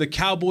showing where the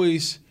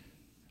Cowboys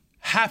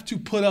have to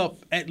put up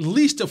at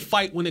least a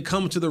fight when it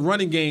comes to the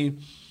running game?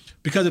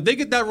 Because if they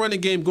get that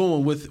running game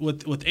going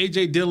with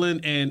A.J.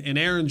 Dillon and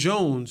Aaron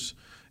Jones,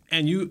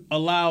 and you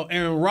allow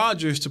Aaron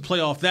Rodgers to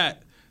play off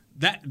that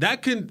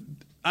can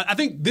 – I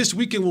think this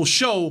weekend will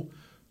show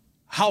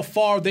how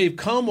far they've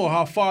come or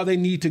how far they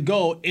need to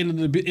go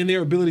in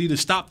their ability to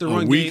stop the run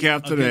game. A week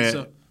after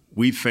that,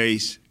 we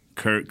face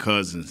Kirk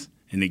Cousins,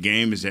 and the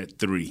game is at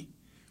 3.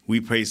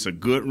 We face a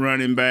good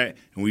running back,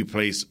 and we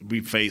face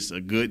a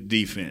good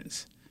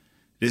defense.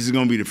 This is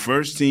going to be the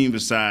first team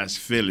besides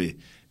Philly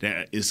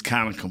that is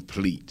kind of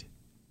complete.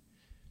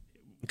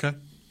 Okay.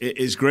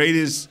 As great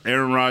as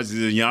Aaron Rodgers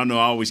is, and y'all know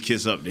I always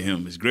kiss up to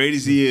him, as great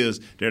as he is,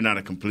 they're not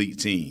a complete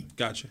team.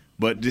 Gotcha.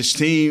 But this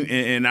team,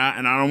 and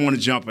I don't want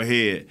to jump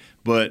ahead,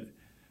 but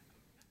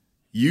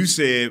you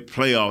said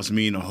playoffs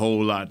mean a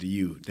whole lot to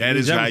you. That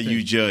is how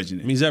you judging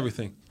it. It means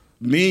everything.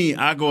 Me,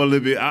 I go a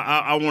little bit,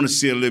 I want to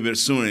see a little bit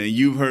sooner. And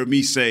you've heard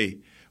me say,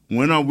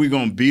 when are we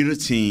going to beat a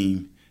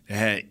team that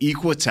had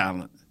equal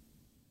talent,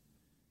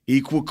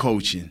 equal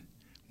coaching?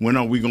 When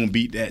are we going to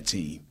beat that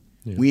team?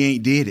 Yeah. We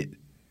ain't did it.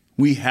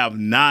 We have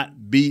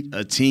not beat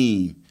a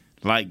team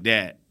like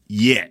that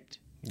yet.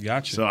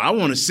 Gotcha. So I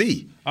want to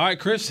see. All right,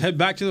 Chris, head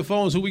back to the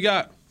phones. Who we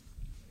got?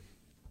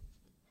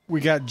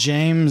 We got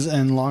James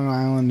in Long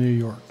Island, New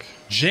York.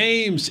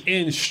 James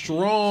in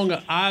Strong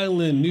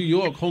Island, New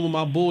York, home of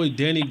my boy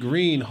Danny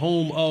Green,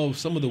 home of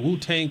some of the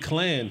Wu-Tang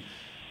Clan,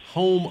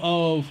 home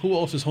of – who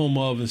else is home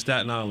of in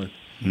Staten Island?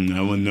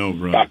 I wouldn't know,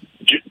 bro.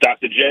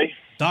 Dr. J.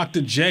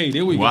 Dr. J,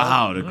 there we go.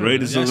 Wow, the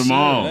greatest of them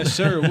all. Yes,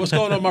 sir. What's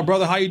going on, my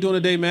brother? How you doing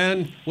today,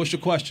 man? What's your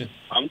question?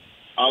 I'm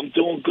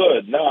doing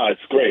good. No,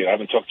 it's great. I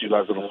haven't talked to you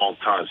guys in a long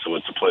time, so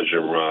it's a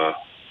pleasure,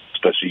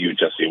 especially you,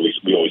 Jesse.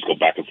 We always go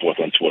back and forth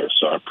on Twitter,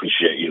 so I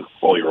appreciate you,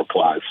 all your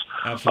replies.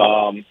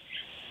 Absolutely.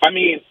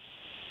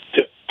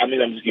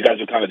 You guys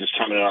are kind of just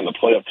chiming in on the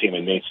playoff team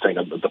and Nate's saying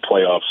that the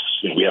playoffs,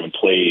 we haven't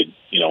played,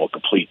 a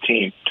complete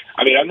team.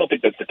 I don't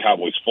think that's the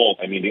Cowboys' fault.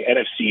 The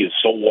NFC is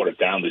so watered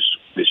down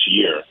this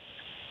year.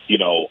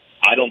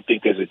 I don't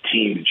think there's a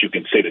team that you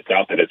can say that's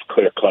out there that's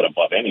clear-cut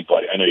above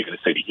anybody. I know you're going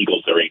to say the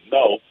Eagles, they're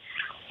 8-0,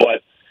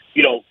 but,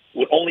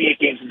 with only 8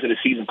 games into the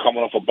season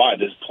coming off a bye,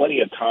 there's plenty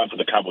of time for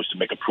the Cowboys to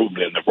make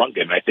improvement in the run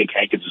game, and I think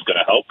Hankins is going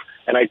to help,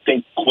 and I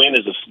think Quinn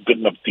is a good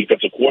enough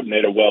defensive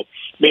coordinator. Well,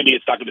 maybe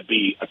it's not going to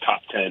be a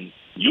top 10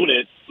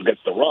 unit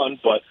against the run,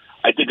 but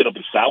I think it'll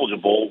be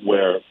salvageable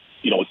where,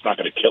 it's not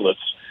going to kill us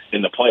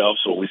in the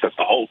playoffs, so at least that's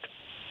the hope.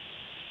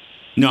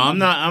 No, I'm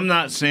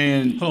not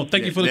saying. Oh,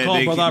 thank you for the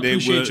call, brother. I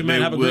appreciate you,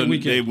 man. Have a great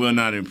weekend. They will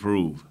not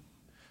improve.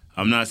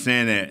 I'm not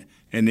saying that.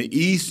 And the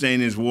East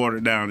ain't as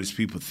watered down as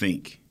people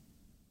think.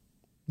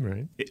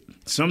 Right.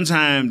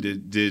 Sometimes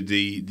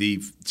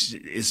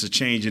it's a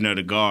changing of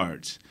the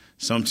guards.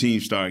 Some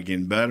teams start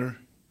getting better,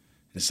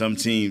 and some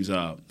teams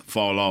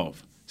fall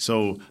off.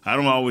 So I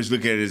don't always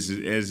look at it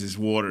as it's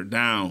watered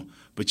down.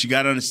 But you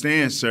got to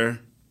understand, sir.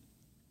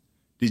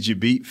 Did you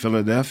beat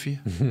Philadelphia?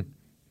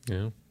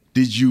 Yeah.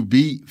 Did you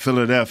beat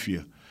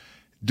Philadelphia?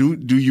 Do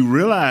you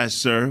realize,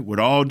 sir, with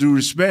all due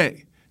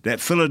respect, that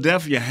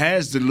Philadelphia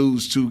has to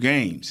lose 2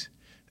 games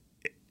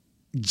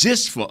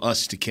just for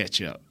us to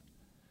catch up?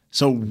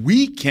 So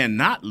we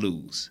cannot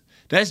lose.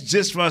 That's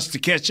just for us to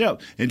catch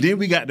up. And then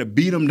we got to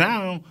beat them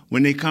down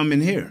when they come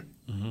in here.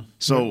 Mm-hmm.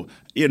 So,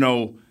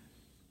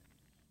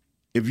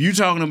 if you're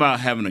talking about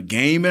having a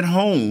game at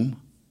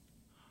home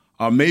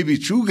or maybe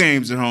 2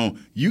 games at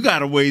home, you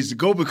got a ways to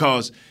go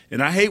because,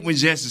 and I hate when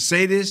Jesse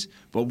say this,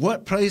 but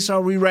what place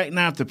are we right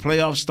now if the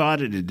playoffs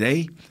started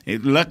today?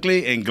 And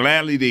luckily and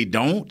gladly they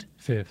don't.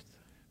 5th.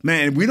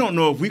 Man, we don't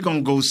know if we're going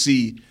to go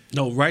see.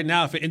 No, right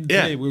now, if it ended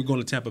today, we're going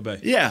to Tampa Bay.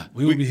 Yeah.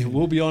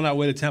 We'll be on our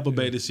way to Tampa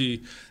Bay to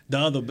see the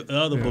other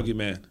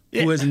boogeyman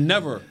who has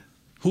never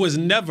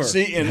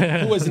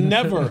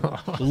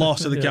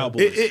lost to the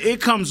Cowboys.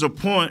 It comes a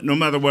point, no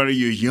matter whether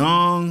you're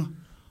young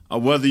or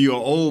whether you're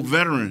an old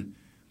veteran,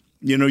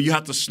 you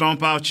have to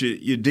stomp out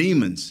your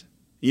demons.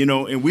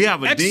 And we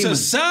have a demon.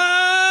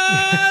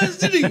 Exercise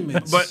the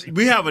demons. But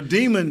we have a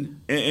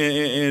demon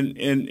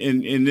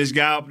in this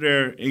guy up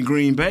there in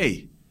Green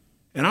Bay.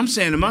 And I'm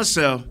saying to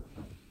myself,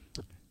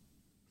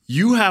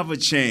 you have a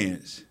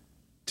chance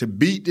to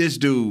beat this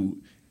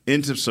dude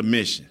into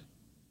submission.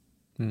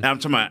 Mm-hmm. I'm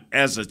talking about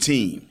as a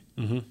team.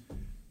 Mm-hmm.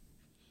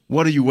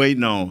 What are you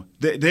waiting on?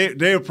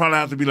 They'll probably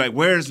have to be like,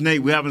 where's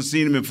Nate? We haven't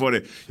seen him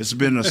before. It's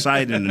been a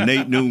sighting of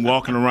Nate Newton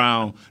walking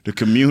around the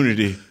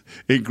community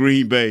in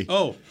Green Bay.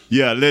 Oh.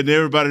 Yeah, letting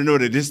everybody know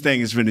that this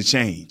thing is going to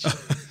change.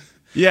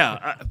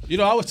 Yeah.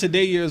 I was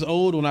today years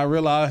old when I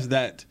realized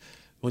that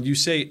when you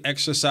say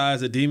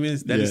exercise the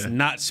demons, that is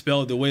not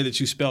spelled the way that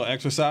you spell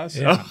exercise.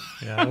 Yeah,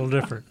 a little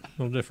different.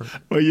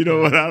 Well, you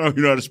know what? I don't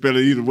even know how to spell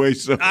it either way.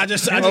 So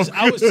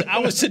I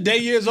was today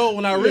years old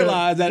when I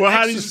realized that. Well,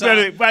 how do you spell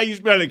it? Why you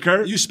spell it,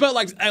 Kurt? You spell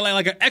like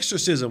an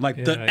exorcism,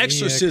 like the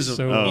exorcism,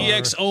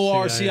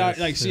 EXORCI,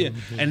 like see,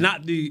 and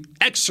not the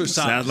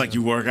exercise. Sounds like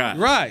you work out.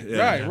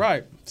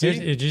 Right. See?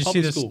 Did you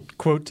see this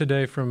quote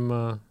today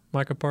from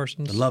Micah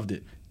Parsons? I loved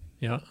it.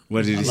 Yeah.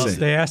 What did he say?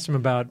 They asked him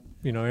about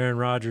Aaron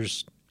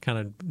Rodgers kind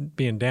of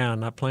being down,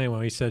 not playing well.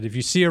 He said, if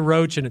you see a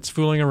roach and it's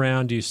fooling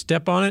around, do you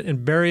step on it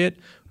and bury it,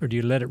 or do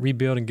you let it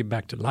rebuild and get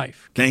back to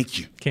life? Thank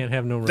you. Can't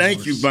have no remorse.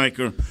 Thank you,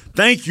 Micah.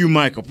 Thank you,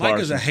 Michael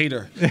Parsons. Micah's a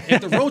hater.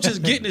 If the roach is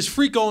getting his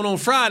freak on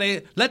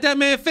Friday, let that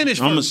man finish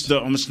first. I'm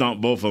going to stomp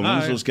both of them.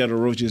 I'm so scared of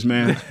roaches,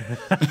 man.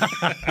 All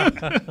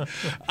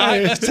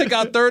right, let's take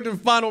our third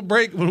and final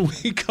break. When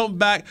we come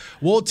back,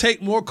 we'll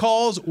take more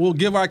calls. We'll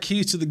give our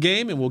keys to the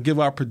game, and we'll give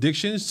our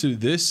predictions to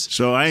this.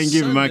 So I ain't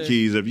giving my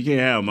keys up. You can't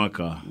have my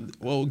car.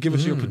 Well, give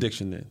us your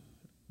prediction then.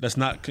 That's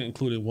not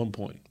included 1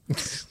 point.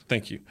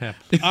 Thank you. All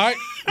right,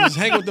 let's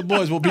hang with the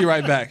boys. We'll be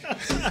right back.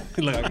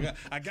 Look,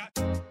 I got.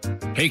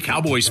 Hey,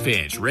 Cowboys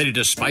fans, ready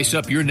to spice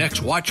up your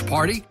next watch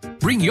party?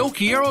 Bring Yo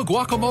Quiero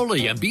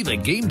guacamole and be the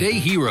game day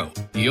hero.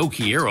 Yo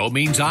Quiero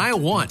means I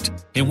want,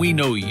 and we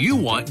know you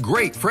want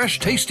great,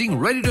 fresh-tasting,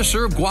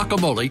 ready-to-serve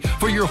guacamole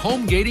for your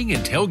home gating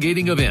and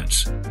tailgating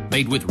events.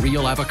 Made with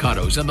real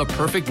avocados and the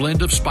perfect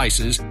blend of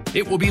spices,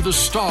 it will be the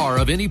star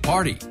of any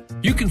party.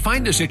 You can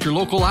find us at your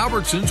local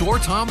Albertsons or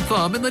Tom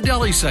Thumb in the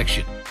deli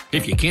section.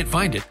 If you can't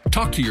find it,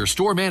 talk to your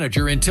store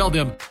manager and tell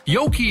them,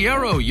 Yo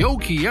Quiero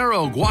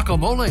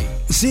guacamole.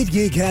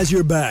 SeatGeek has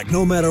your back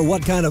no matter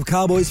what kind of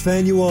Cowboys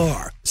fan you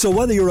are. So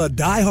whether you're a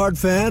diehard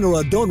fan or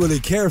a don't really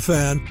care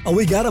fan, a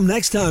we got 'em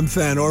next time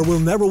fan or we'll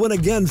never win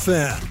again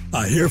fan,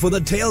 a here for the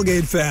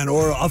tailgate fan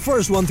or a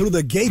first one through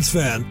the gates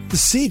fan,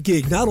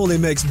 SeatGeek not only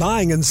makes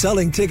buying and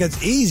selling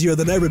tickets easier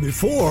than ever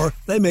before,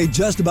 they made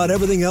just about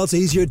everything else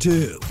easier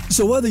too.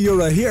 So whether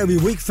you're a here every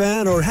week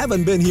fan or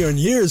haven't been here in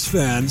years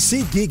fan,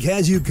 SeatGeek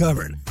has you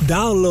covered.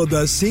 Download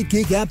the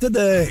SeatGeek app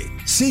today.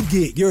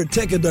 SeatGeek, your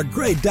ticket to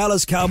great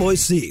Dallas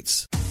Cowboys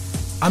seats.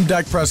 I'm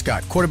Dak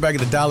Prescott, quarterback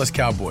of the Dallas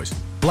Cowboys.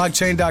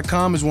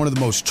 Blockchain.com is one of the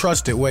most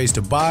trusted ways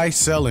to buy,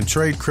 sell, and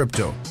trade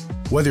crypto.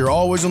 Whether you're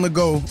always on the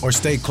go or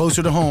stay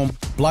closer to home,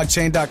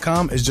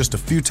 Blockchain.com is just a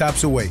few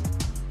taps away.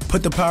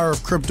 Put the power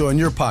of crypto in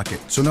your pocket,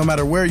 so no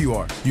matter where you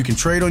are, you can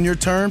trade on your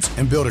terms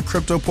and build a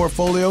crypto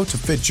portfolio to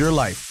fit your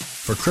life.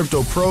 For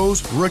crypto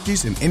pros,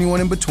 rookies, and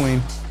anyone in between,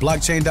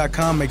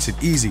 Blockchain.com makes it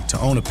easy to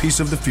own a piece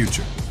of the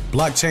future.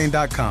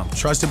 Blockchain.com,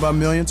 trusted by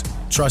millions,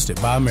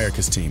 trusted by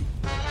America's team.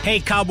 Hey,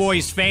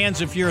 Cowboys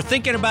fans, if you're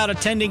thinking about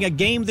attending a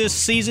game this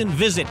season,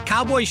 visit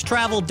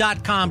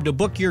CowboysTravel.com to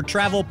book your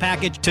travel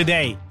package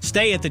today.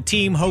 Stay at the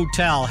team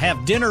hotel,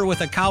 have dinner with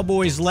a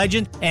Cowboys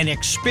legend, and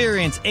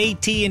experience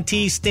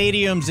AT&T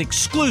Stadium's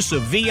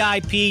exclusive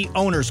VIP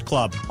Owners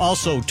Club.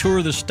 Also,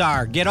 tour the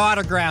Star, get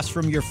autographs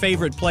from your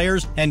favorite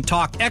players, and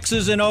talk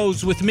X's and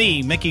O's with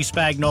me, Mickey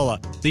Spagnola.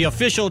 The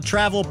official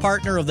travel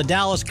partner of the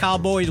Dallas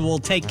Cowboys will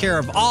take care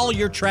of all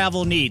your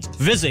travel needs.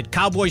 Visit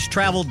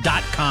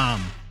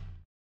CowboysTravel.com.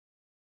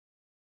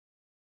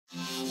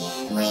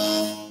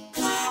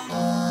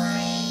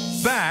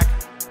 Back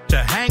to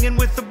Hanging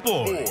with the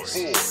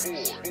Boys.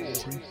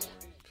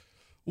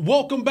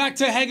 Welcome back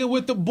to Hanging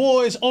with the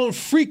Boys on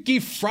Freaky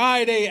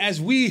Friday as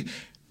we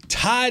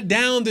tie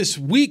down this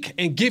week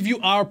and give you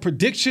our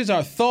predictions,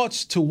 our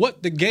thoughts to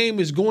what the game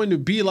is going to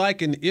be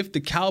like and if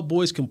the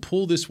Cowboys can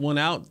pull this one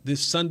out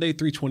this Sunday,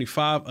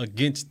 3:25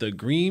 against the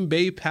Green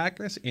Bay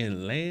Packers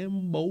in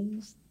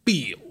Lambeau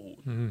Field.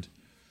 Did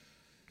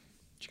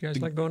you guys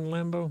like going to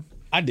Lambeau?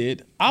 I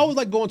did. I always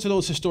like going to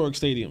those historic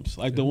stadiums,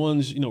 like the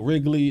ones,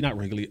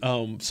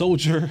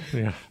 Soldier,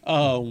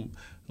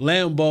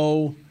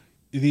 Lambeau.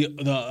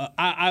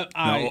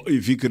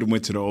 If you could have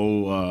went to the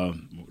old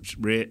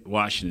Red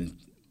Washington.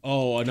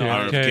 Oh, no.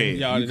 RFK.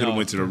 Yeah, you could have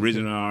went to the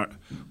original.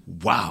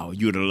 Wow,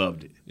 you would have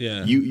loved it.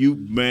 Yeah. You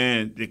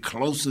man, the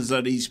closest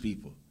of these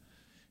people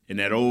in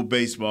that old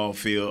baseball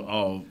field.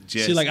 Oh,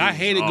 just see, I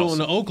hated going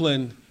to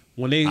Oakland.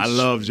 I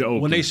loved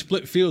Oakland. When they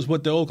split fields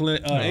with the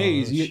Oakland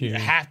A's, you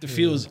have to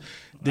fields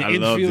the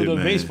infield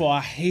of baseball. I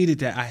hated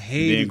that.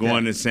 Then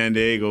going to San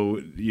Diego,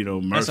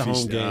 Murphy's. That's a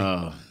home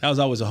game. That was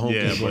always a home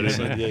game for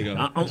San Diego.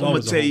 I'm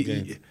going to tell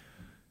you,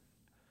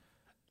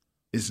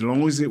 as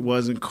long as it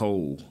wasn't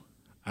cold,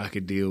 I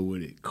could deal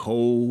with it.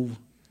 Cold.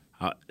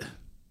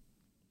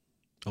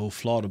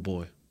 Florida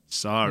boy.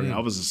 Sorry, I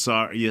was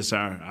sorry. Yes,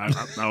 sir.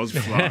 I was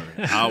sorry.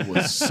 I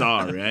was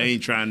sorry. I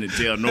ain't trying to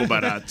tell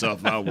nobody how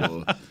tough I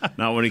was.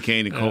 Not when it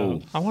came to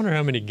cold. I wonder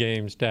how many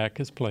games Dak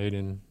has played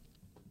in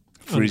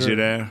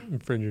Frigidaire.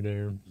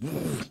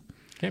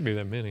 Can't be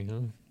that many,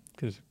 huh?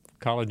 Because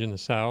college in the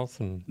South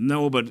and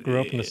but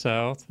grew up in the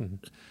South and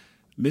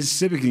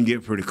Mississippi can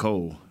get pretty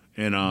cold.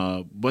 And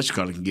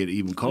Bushcott can get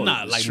even colder.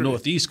 Not like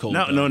Northeast cold.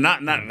 No,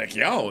 not like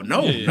y'all.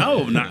 No,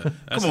 not.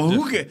 Come on,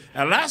 who get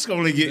Alaska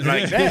only get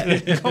like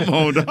that? Come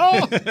on, dog.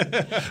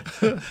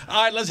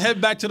 All right, let's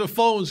head back to the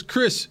phones.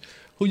 Chris,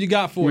 Who you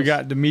got for us? We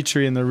got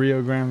Dimitri in the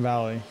Rio Grande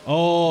Valley.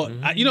 Oh,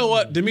 you know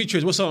what,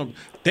 Demetrius, what's up?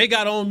 They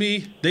got on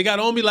me. They got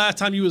on me last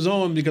time you was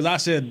on because I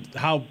said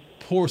how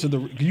poor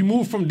you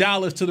moved from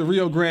Dallas to the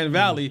Rio Grande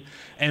Valley,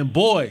 and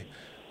boy,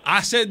 I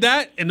said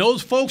that, and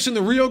those folks in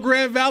the Rio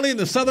Grande Valley in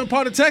the southern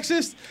part of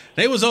Texas,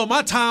 they was on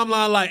my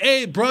timeline like,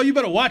 hey, bro, you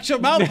better watch your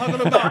mouth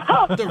talking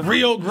about the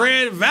Rio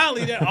Grande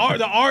Valley, the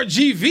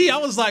RGV. I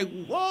was like,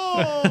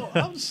 whoa,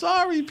 I'm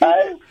sorry,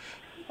 people.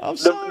 I'm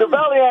sorry. The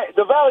valley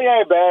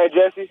ain't bad,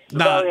 Jesse.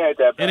 The valley ain't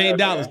that bad. It ain't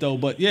Dallas, though,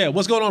 but yeah,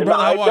 what's going on,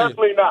 brother? How are you?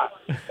 Definitely not.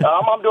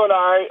 I'm doing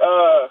all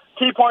right.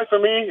 Key point for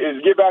me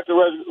is get back to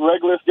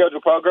regular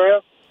schedule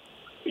program.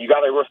 You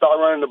got to start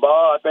running the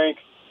ball. I think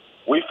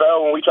we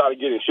fail when we try to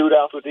get in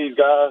shootouts with these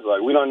guys.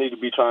 Like, we don't need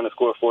to be trying to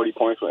score 40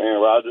 points with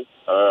Aaron Rodgers.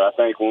 I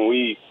think when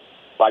we,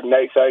 like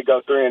Nate said, go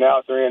 3 and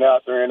out,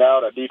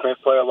 our defense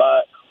play a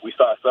lot, we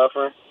start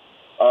suffering.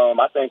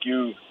 I think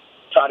you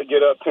try to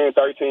get up 10,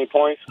 13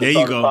 points. There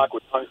you go.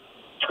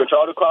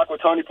 Control the clock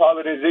with Tony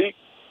Pollard and Zeke.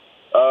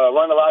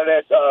 Run a lot of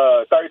that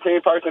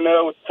 13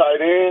 personnel with the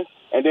tight ends.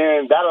 And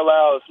then that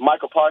allows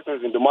Michael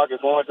Parsons and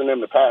DeMarcus Lawrence and them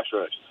to pass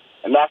rush.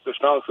 And that's the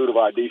strong suit of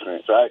our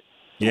defense, right?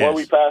 The more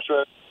we pass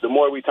rush, the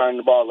more we turn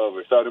the ball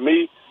over. So to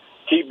me,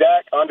 keep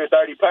Dak under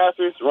 30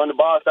 passes, run the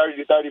ball 30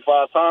 to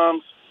 35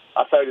 times.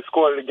 I say the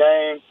score of the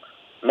game,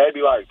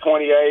 maybe like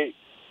 28-10,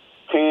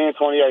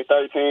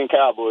 28-13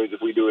 Cowboys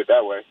if we do it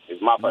that way.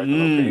 It's my personal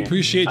opinion.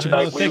 Appreciate you,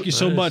 brother. Thank you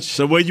so much.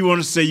 So where you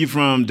want to say you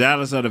from,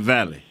 Dallas or the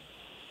Valley?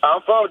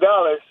 I'm from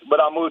Dallas, but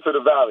I moved to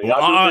the Valley.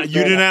 Well,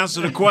 you didn't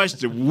answer the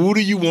question. Who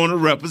do you want to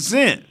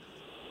represent?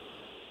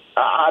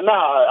 I'm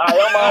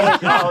always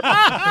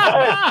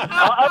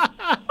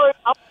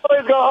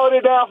going to hold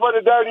it down for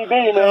the Dirty D,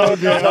 man.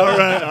 Okay,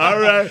 all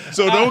right.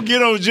 So don't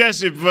get on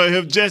Jesse for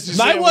him. Jesse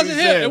said it wasn't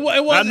him.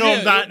 It wasn't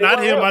him.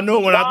 Not him. I know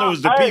what I know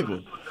is the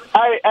people.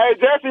 Hey,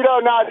 Jesse,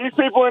 though, these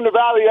people in the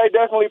Valley, they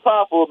definitely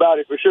powerful about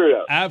it for sure,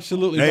 though.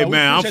 Absolutely. Hey,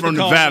 man, I'm from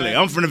the Valley. Man.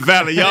 I'm from the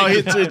Valley. Y'all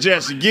hit to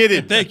Jesse. Get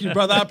it. Thank you,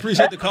 brother. I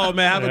appreciate the call,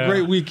 man. Have a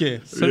great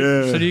weekend.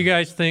 So do you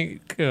guys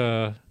think,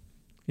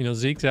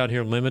 Zeke's out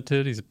here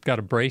limited? He's got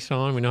a brace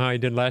on. We know how he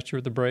did last year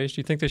with the brace. Do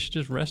you think they should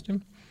just rest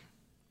him?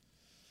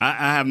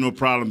 I have no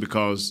problem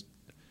because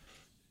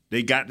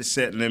they got the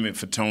set limit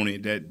for Tony.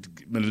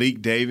 That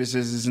Malik Davis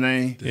is his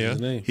name. Yeah.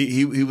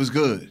 He was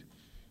good.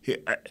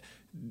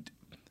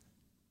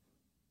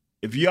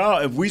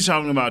 If we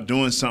talking about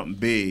doing something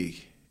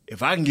big,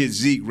 if I can get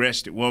Zeke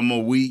rested one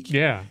more week,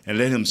 and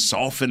let him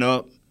soften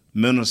up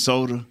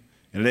Minnesota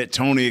and let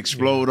Tony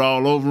explode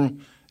all over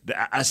him,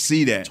 I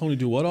see that. Tony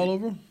do what all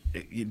over him?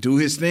 Do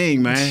his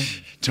thing, man.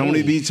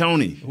 Tony be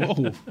Tony.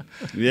 Whoa.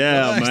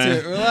 Yeah,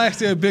 relax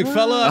there, big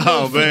fella.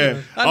 Oh,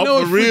 man. I know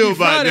I'm for real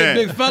about that.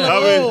 Big fella.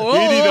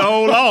 He need to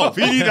hold off.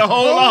 He need to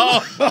hold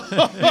off.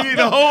 He need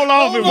to hold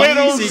off and wait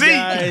on Zeke.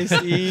 Guys,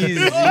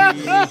 easy.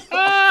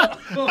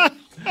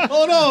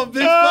 Hold on,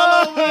 big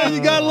fella. Man,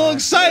 you got a little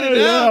excited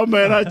now. Yeah,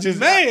 man.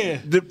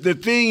 The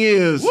thing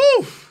is,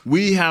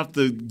 we have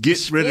to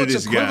get rid of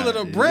this guy.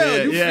 Equivalent of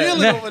Braille. You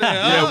feel it over there,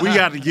 huh? Yeah, we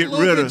got to get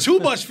rid of. Too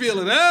much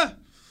feeling, huh?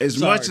 As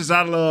much as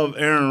I love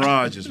Aaron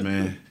Rodgers,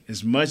 man,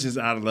 as much as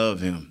I love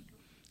him,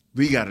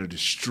 we got to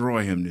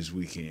destroy him this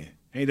weekend.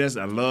 Hey,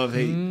 I love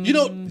hate. You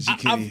know,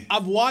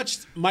 I've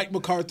watched Mike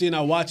McCarthy and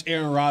I watched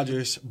Aaron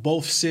Rodgers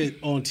both sit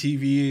on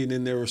TV and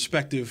in their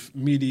respective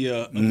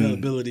media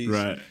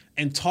availabilities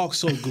and talk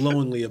so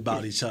glowingly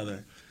about each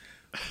other.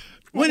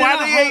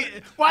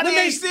 Why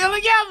they still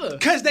together?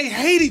 Because they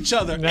hate each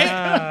other.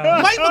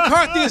 Mike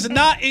McCarthy is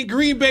not in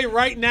Green Bay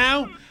right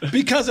now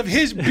because of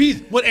his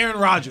beef with Aaron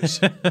Rodgers.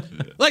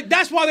 Like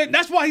that's why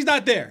he's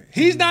not there.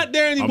 He's not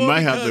there anymore. I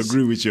might have to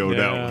agree with you on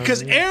that one.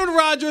 Because Aaron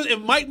Rodgers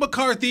and Mike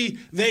McCarthy,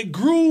 they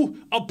grew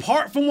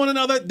apart from one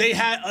another. They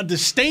had a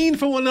disdain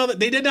for one another.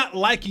 They did not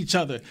like each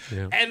other.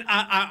 Yeah. And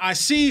I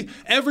see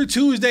every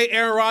Tuesday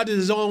Aaron Rodgers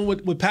is on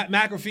with Pat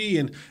McAfee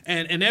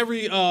and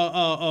every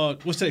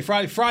what's today?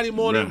 Friday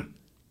morning. Yeah.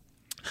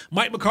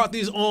 Mike McCarthy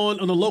is on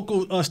the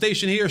local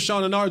station here,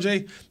 Sean and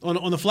RJ,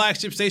 on the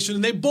flagship station,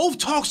 and they both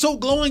talk so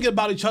glowing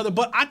about each other.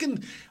 But I can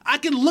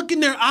look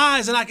in their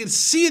eyes and I can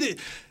see it.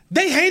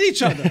 They hate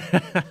each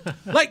other.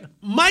 Like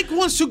Mike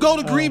wants to go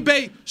to Green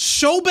Bay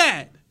so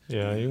bad,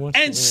 he wants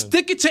and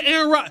stick it to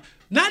Aaron Rodgers.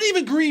 Not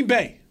even Green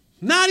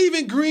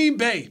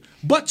Bay,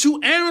 but to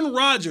Aaron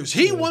Rodgers.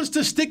 He wants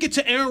to stick it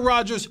to Aaron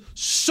Rodgers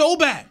so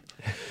bad,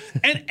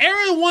 and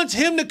Aaron wants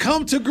him to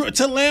come to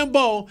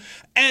Lambeau,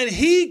 and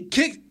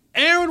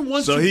Aaron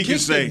wants to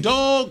kick the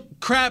dog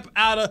crap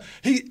out of.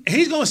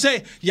 He's gonna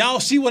say, "Y'all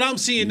see what I'm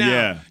seeing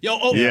now."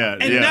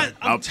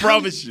 I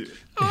promise you.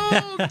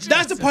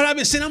 That's the part I've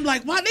been saying. I'm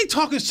like, why are they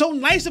talking so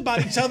nice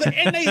about each other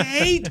and they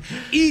hate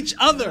each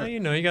other? Well,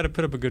 you got to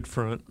put up a good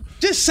front.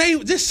 Just say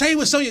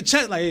what's on your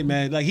chest. Like, hey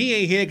man, like he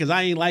ain't here because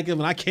I ain't like him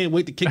and I can't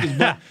wait to kick his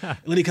butt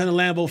when he comes to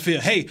Lambeau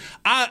Field. Hey,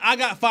 I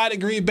got fired in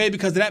Green Bay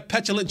because of that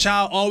petulant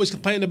child always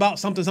complaining about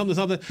something.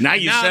 Now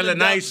you're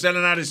selling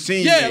out his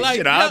team. Yeah,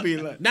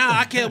 now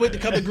I can't wait to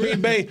come to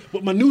Green Bay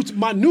with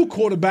my new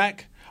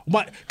quarterback.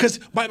 Because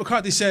Mike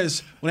McCarthy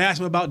says when I asked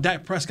him about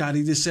Dak Prescott,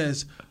 he just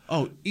says,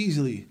 "Oh,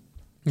 easily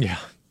Yeah.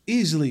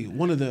 Easily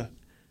one of the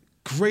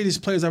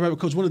greatest players I've ever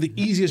coached, one of the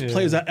easiest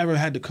players I ever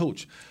had to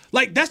coach.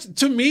 Like, that's,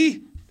 to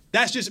me,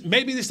 that's just,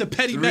 maybe this is a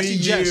petty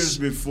message. 3 years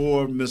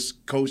before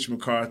Coach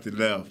McCarthy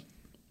left,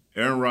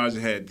 Aaron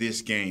Rodgers had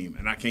this game,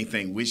 and I can't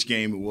think which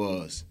game it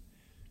was.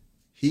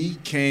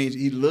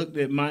 He looked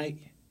at Mike,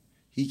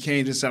 he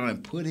came to the side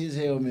and put his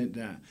helmet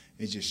down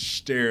and just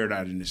stared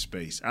out into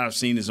space. I've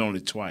seen this only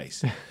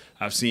twice.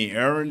 I've seen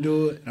Aaron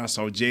do it, and I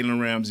saw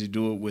Jalen Ramsey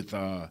do it with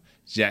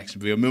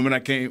Jacksonville. Remember when I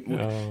came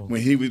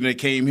when they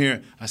came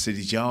here? I said,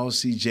 "Did y'all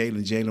see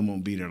Jalen? Jalen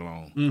won't be there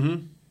long.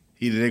 Mm-hmm.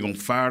 Either they're gonna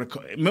fire the."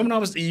 Remember when I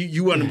was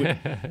you wasn't.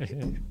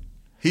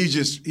 he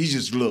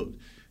just looked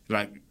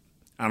like,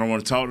 I don't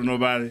want to talk to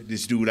nobody.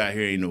 This dude out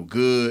here ain't no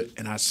good.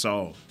 And I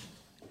saw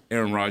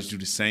Aaron Rodgers do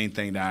the same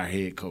thing to our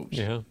head coach.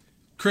 Yeah.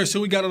 Chris,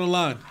 who we got on the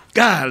line?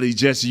 Golly,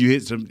 Jesse, you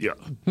hit some. Yeah.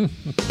 I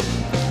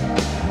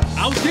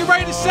was getting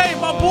ready to say,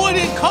 my boy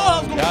didn't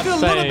call. I was going to feel a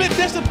little bit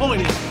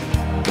disappointed.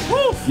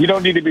 Woo. You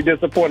don't need to be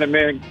disappointed,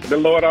 man. The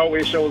Lord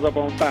always shows up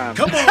on time.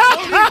 Come on,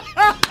 Tony. That's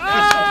what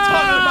I'm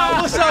talking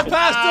about. What's up,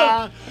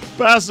 Pastor?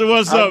 Pastor,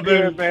 what's up,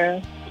 good,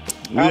 man?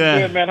 I'm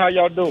good, man. How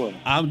y'all doing?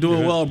 I'm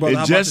doing well, brother.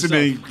 And Jesse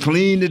been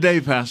clean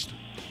today, Pastor.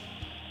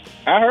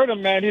 I heard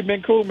him, man. He's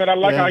been cool, man. I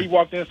like how he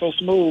walked in so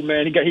smooth,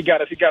 man. He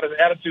got his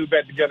attitude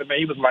back together, man.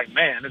 He was like,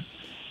 man, it's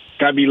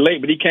gotta be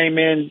late, but he came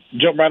in,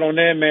 jumped right on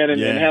there, man, and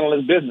handled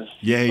his business.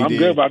 Yeah, he I'm did.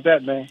 good about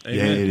that, man.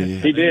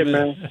 Amen. He did,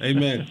 man.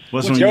 Amen.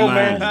 What's on your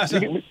mind?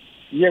 Man,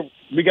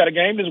 we got a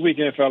game this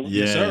weekend, fella.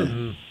 Yeah. Yes, sir.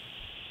 Mm-hmm.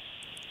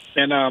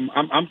 And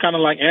I'm kind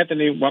of like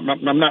Anthony. Well,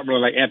 I'm not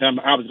really like Anthony. I'm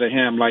opposite of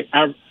him. Like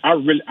I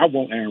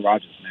want Aaron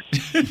Rodgers, man.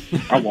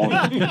 I want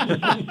him.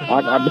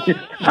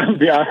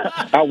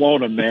 I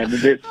want him, man.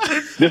 This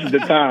is the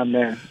time,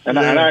 man. And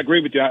I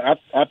agree with you.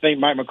 I think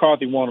Mike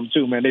McCarthy want him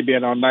too, man. They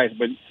being all nice,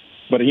 but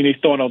he's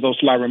throwing all those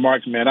sly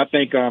remarks, man. I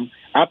think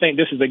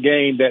this is a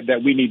game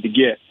that we need to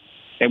get,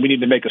 and we need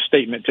to make a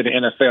statement to the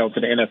NFL, to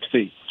the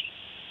NFC,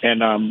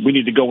 and we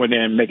need to go in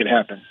there and make it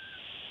happen.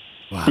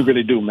 Wow. We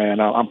really do, man.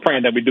 I'm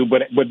praying that we do.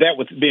 But that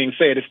was being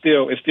said, it's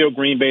still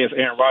Green Bay as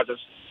Aaron Rodgers.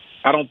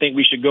 I don't think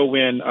we should go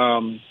in,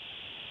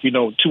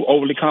 too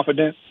overly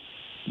confident.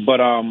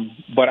 But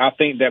I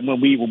think that when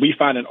we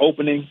find an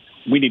opening,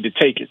 we need to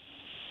take it,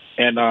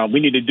 and we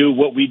need to do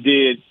what we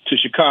did to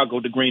Chicago,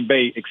 to Green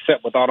Bay,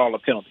 except without all the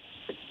penalties.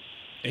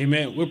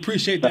 Amen. We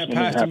appreciate that,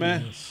 Pastor,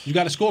 man. You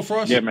got a score for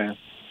us? Yeah, man.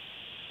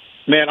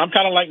 Man, I'm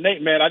kind of like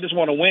Nate, man. I just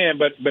want to win,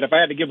 but if I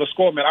had to give a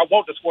score, man, I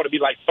want the score to be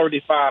like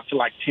 35 to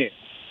like 10.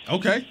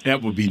 Okay.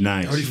 That would be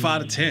nice.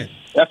 35 to 10.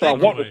 That's what I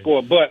want to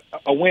score, but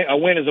a win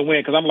is a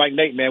win because I'm like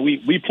Nate, man.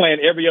 We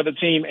playing every other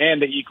team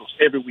and the Eagles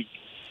every week,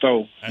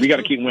 so we got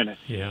to keep winning.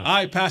 Yeah. All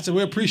right, Pastor,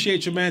 we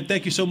appreciate you, man.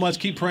 Thank you so much.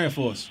 Keep praying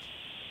for us.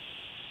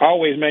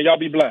 Always, man. Y'all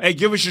be blessed. Hey,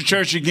 give us your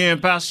church again,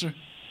 Pastor.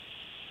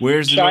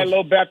 Where's the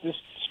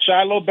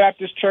Shiloh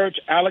Baptist Church,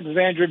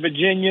 Alexandria,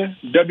 Virginia.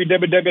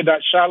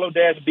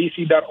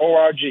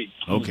 www.shiloh-bc.org.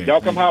 Okay.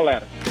 Y'all come holler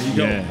at us. There you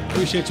go.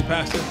 Appreciate you,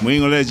 Pastor. We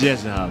ain't gonna let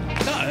Jesse holler.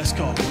 Nah, that's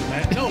cool,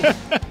 man.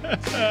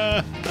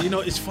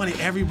 No. It's funny.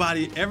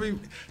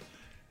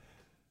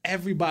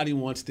 Everybody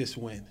wants this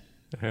win.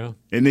 Yeah.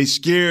 And they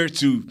scared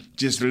to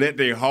just let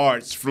their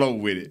hearts flow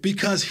with it.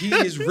 Because he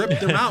has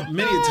ripped them out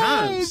many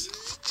times.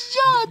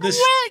 The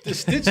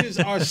stitches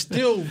are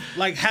still,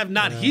 have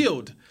not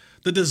healed.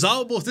 The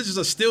dissolvable stitches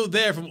are still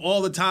there from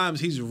all the times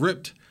he's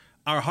ripped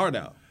our heart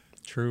out.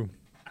 True.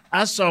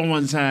 I saw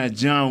one time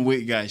John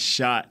Wick got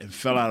shot and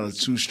fell out of a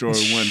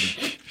 2-story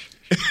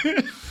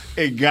window.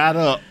 It got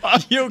up.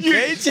 You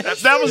okay?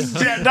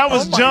 That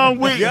was John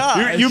Wick.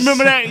 You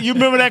remember that? You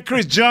remember that,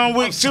 Chris? John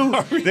Wick too.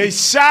 They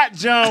shot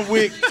John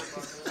Wick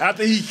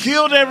after he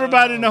killed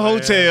everybody in the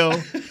hotel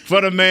for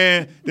the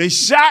man. They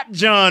shot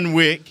John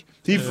Wick.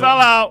 He fell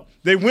out.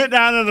 They went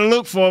down there to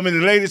look for him,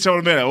 and the lady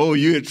told him, "Oh,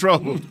 you're in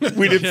trouble.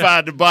 We didn't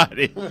find the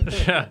body."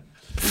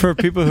 For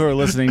people who are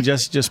listening,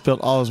 Jesse just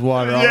spilled all his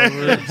water all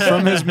over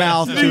from his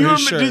mouth to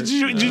his shirt. Did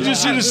you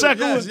see the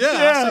second one?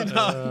 Yeah.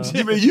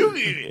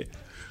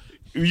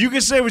 You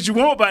can say what you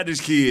want about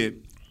this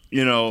kid,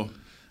 All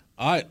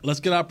right, let's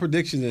get our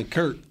predictions in.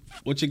 Kurt,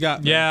 what you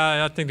got, man?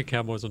 Yeah, I think the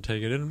Cowboys will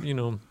take it.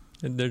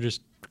 They're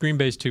just Green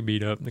Bay's too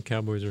beat up. The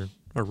Cowboys are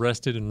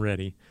rested and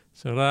ready.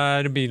 So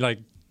it'll be like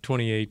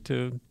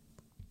 28-13.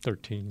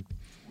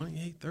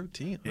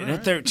 28-13. Yeah,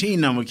 that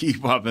 13 number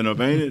keep popping up,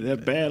 ain't it?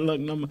 That bad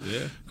luck number.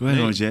 Yeah. Go ahead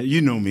on, Jack.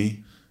 You know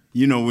me.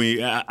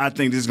 I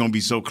think this is gonna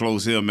be so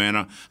close here,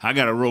 man. I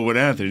got to roll with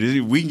Anthony.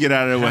 We can get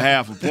out of there with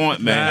half a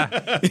point, man.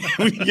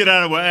 We can get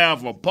out of there with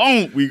half a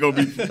point. We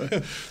gonna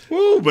be.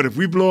 Woo! But if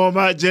we blow them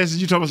out, Jesse,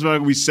 you talking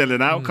about we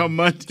selling out come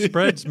Monday?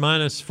 Spread's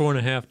minus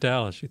 4.5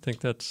 Dallas. You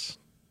think that's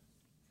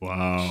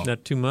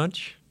that too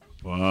much?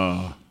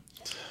 Wow.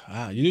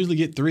 You usually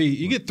get 3.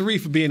 You get 3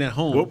 for being at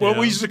home. What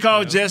we used to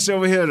call Jesse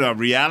over here, the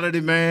reality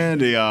man,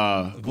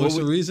 the voice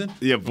of reason.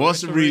 Yeah,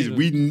 voice of reason.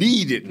 We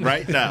need it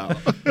right now.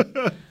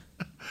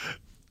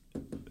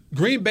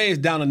 Green Bay is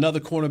down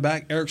another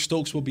cornerback. Eric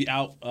Stokes will be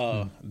out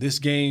this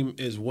game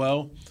as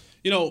well.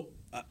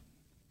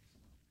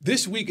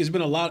 this week has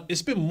been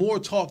it's been more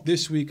talk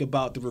this week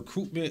about the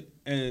recruitment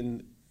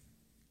and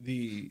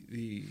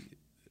the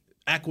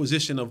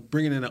acquisition of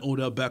bringing in an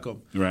Odell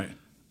Beckham. Right.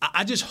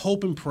 I just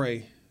hope and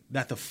pray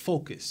that the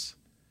focus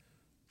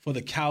for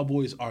the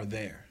Cowboys are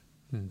there.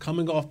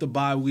 Coming off the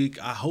bye week,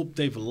 I hope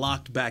they've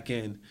locked back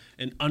in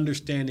and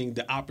understanding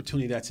the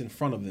opportunity that's in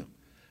front of them.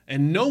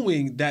 And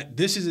knowing that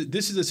this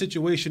is a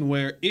situation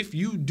where if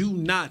you do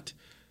not,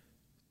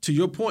 to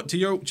your point, to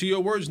your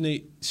words,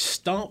 Nate,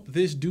 stomp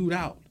this dude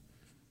out.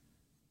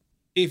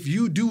 If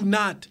you do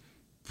not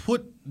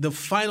put the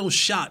final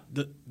shot,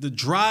 the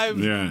drive,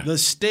 the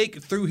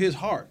stake through his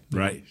heart,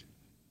 right,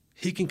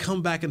 he can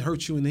come back and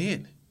hurt you in the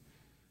end.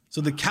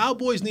 So the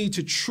Cowboys need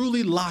to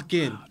truly lock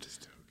in.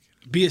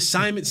 Be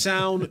assignment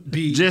sound.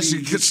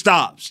 Jesse,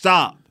 stop.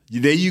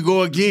 There you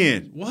go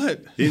again.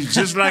 What? It's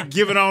just like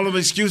giving all them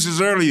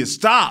excuses earlier.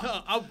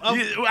 Stop.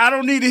 I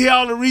don't need to hear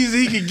all the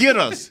reasons he can get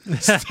us.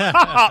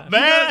 Stop,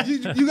 man.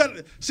 You got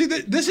to see.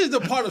 This is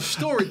the part of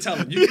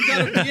storytelling. You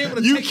got to be able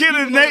to. You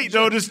kidding Nate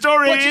though? The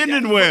story ain't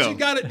ending well. You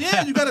got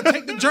to. You got to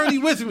take the journey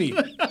with me. You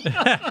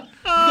got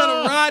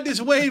to ride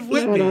this wave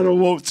with me. I don't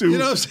want to. You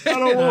know what I'm saying? I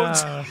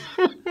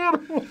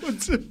don't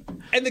want to.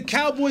 And the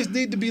Cowboys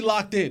need to be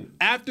locked in.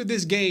 After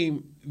this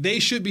game, they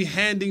should be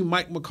handing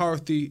Mike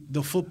McCarthy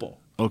the football.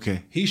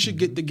 Okay. He should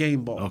get the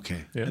game ball.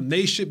 Okay. Yeah. And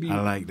they should be I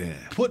like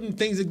that. Putting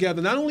things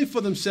together, not only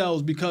for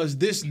themselves, because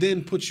this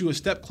then puts you a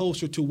step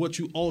closer to what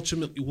you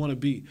ultimately want to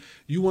be.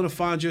 You want to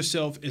find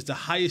yourself as the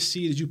highest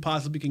seed as you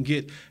possibly can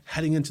get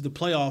heading into the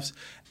playoffs.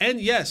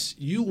 And yes,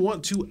 you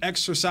want to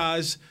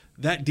exercise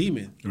that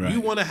demon. Right.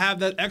 You want to have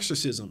that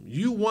exorcism.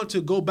 You want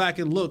to go back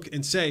and look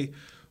and say,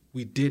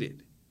 we did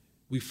it.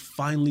 We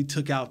finally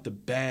took out the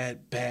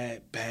bad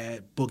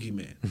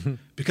boogeyman.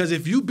 Because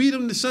if you beat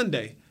them this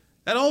Sunday,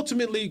 that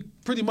ultimately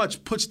pretty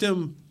much puts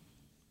them,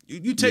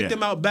 you take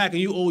them out back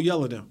and you all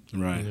yell at them.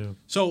 Right. Yeah.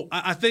 So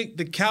I think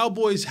the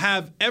Cowboys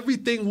have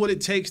everything what it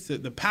takes.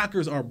 The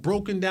Packers are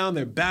broken down,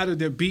 they're battered,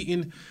 they're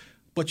beaten,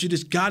 but you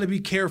just got to be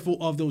careful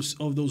of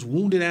those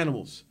wounded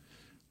animals.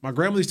 My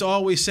grandmother used to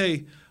always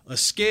say, a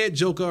scared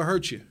joker will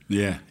hurt you.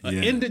 Yeah.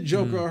 An ended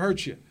joker will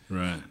hurt you.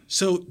 Right.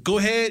 So go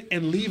ahead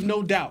and leave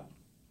no doubt.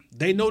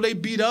 They know they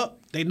beat up.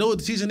 They know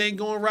the season ain't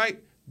going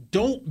right.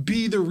 Don't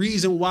be the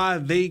reason why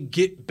they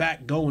get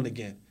back going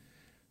again.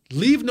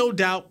 Leave no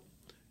doubt.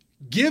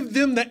 Give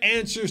them the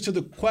answers to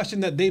the question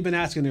that they've been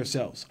asking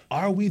themselves.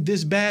 Are we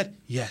this bad?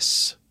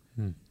 Yes.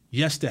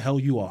 Yes, the hell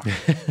you are.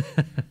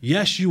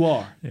 Yes, you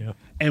are. Yeah.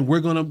 And we're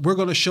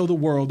gonna show the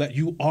world that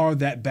you are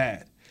that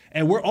bad.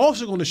 And we're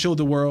also going to show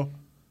the world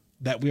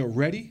that we are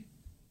ready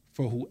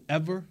for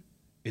whoever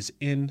is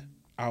in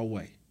our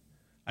way.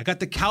 I got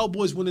the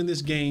Cowboys winning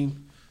this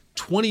game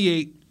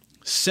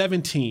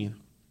 28-17.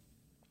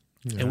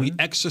 And we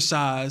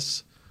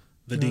exercise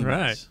the demons.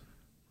 Right.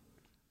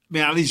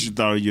 Man, at least you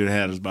thought you'd have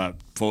had us about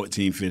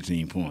 14,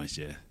 15 points,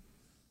 yeah.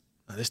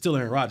 They're still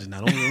Aaron Rodgers now.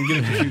 Don't get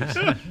it confused.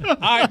 All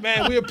right,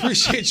 man. We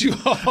appreciate you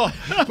all.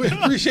 We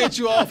appreciate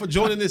you all for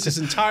joining us this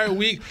entire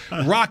week,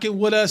 rocking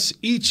with us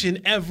each and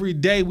every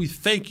day. We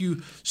thank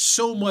you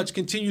so much.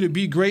 Continue to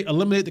be great.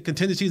 Eliminate the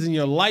contingencies in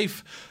your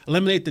life.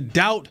 Eliminate the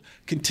doubt.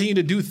 Continue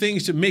to do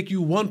things to make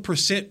you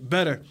 1%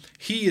 better.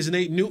 He is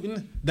Nate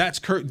Newton. That's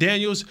Kurt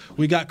Daniels.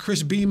 We got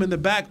Chris Beam in the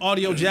back.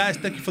 Audio Jazz.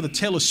 Thank you for the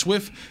Taylor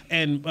Swift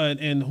and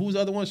who's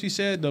the other one she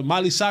said? The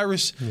Miley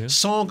Cyrus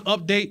song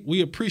update.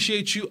 We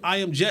appreciate you. I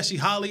am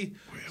Jesse Holly.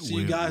 See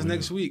you guys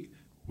next week.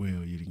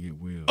 Will, you didn't get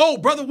Will. Oh,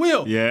 Brother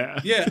Will. Yeah.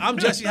 Yeah, I'm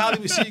Jesse Holly.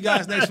 We'll see you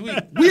guys next week.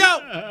 We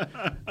out.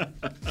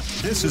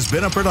 This has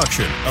been a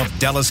production of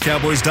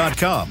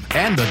DallasCowboys.com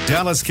and the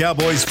Dallas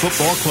Cowboys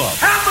Football Club.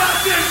 How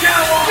about this,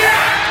 Cowboys? Yeah!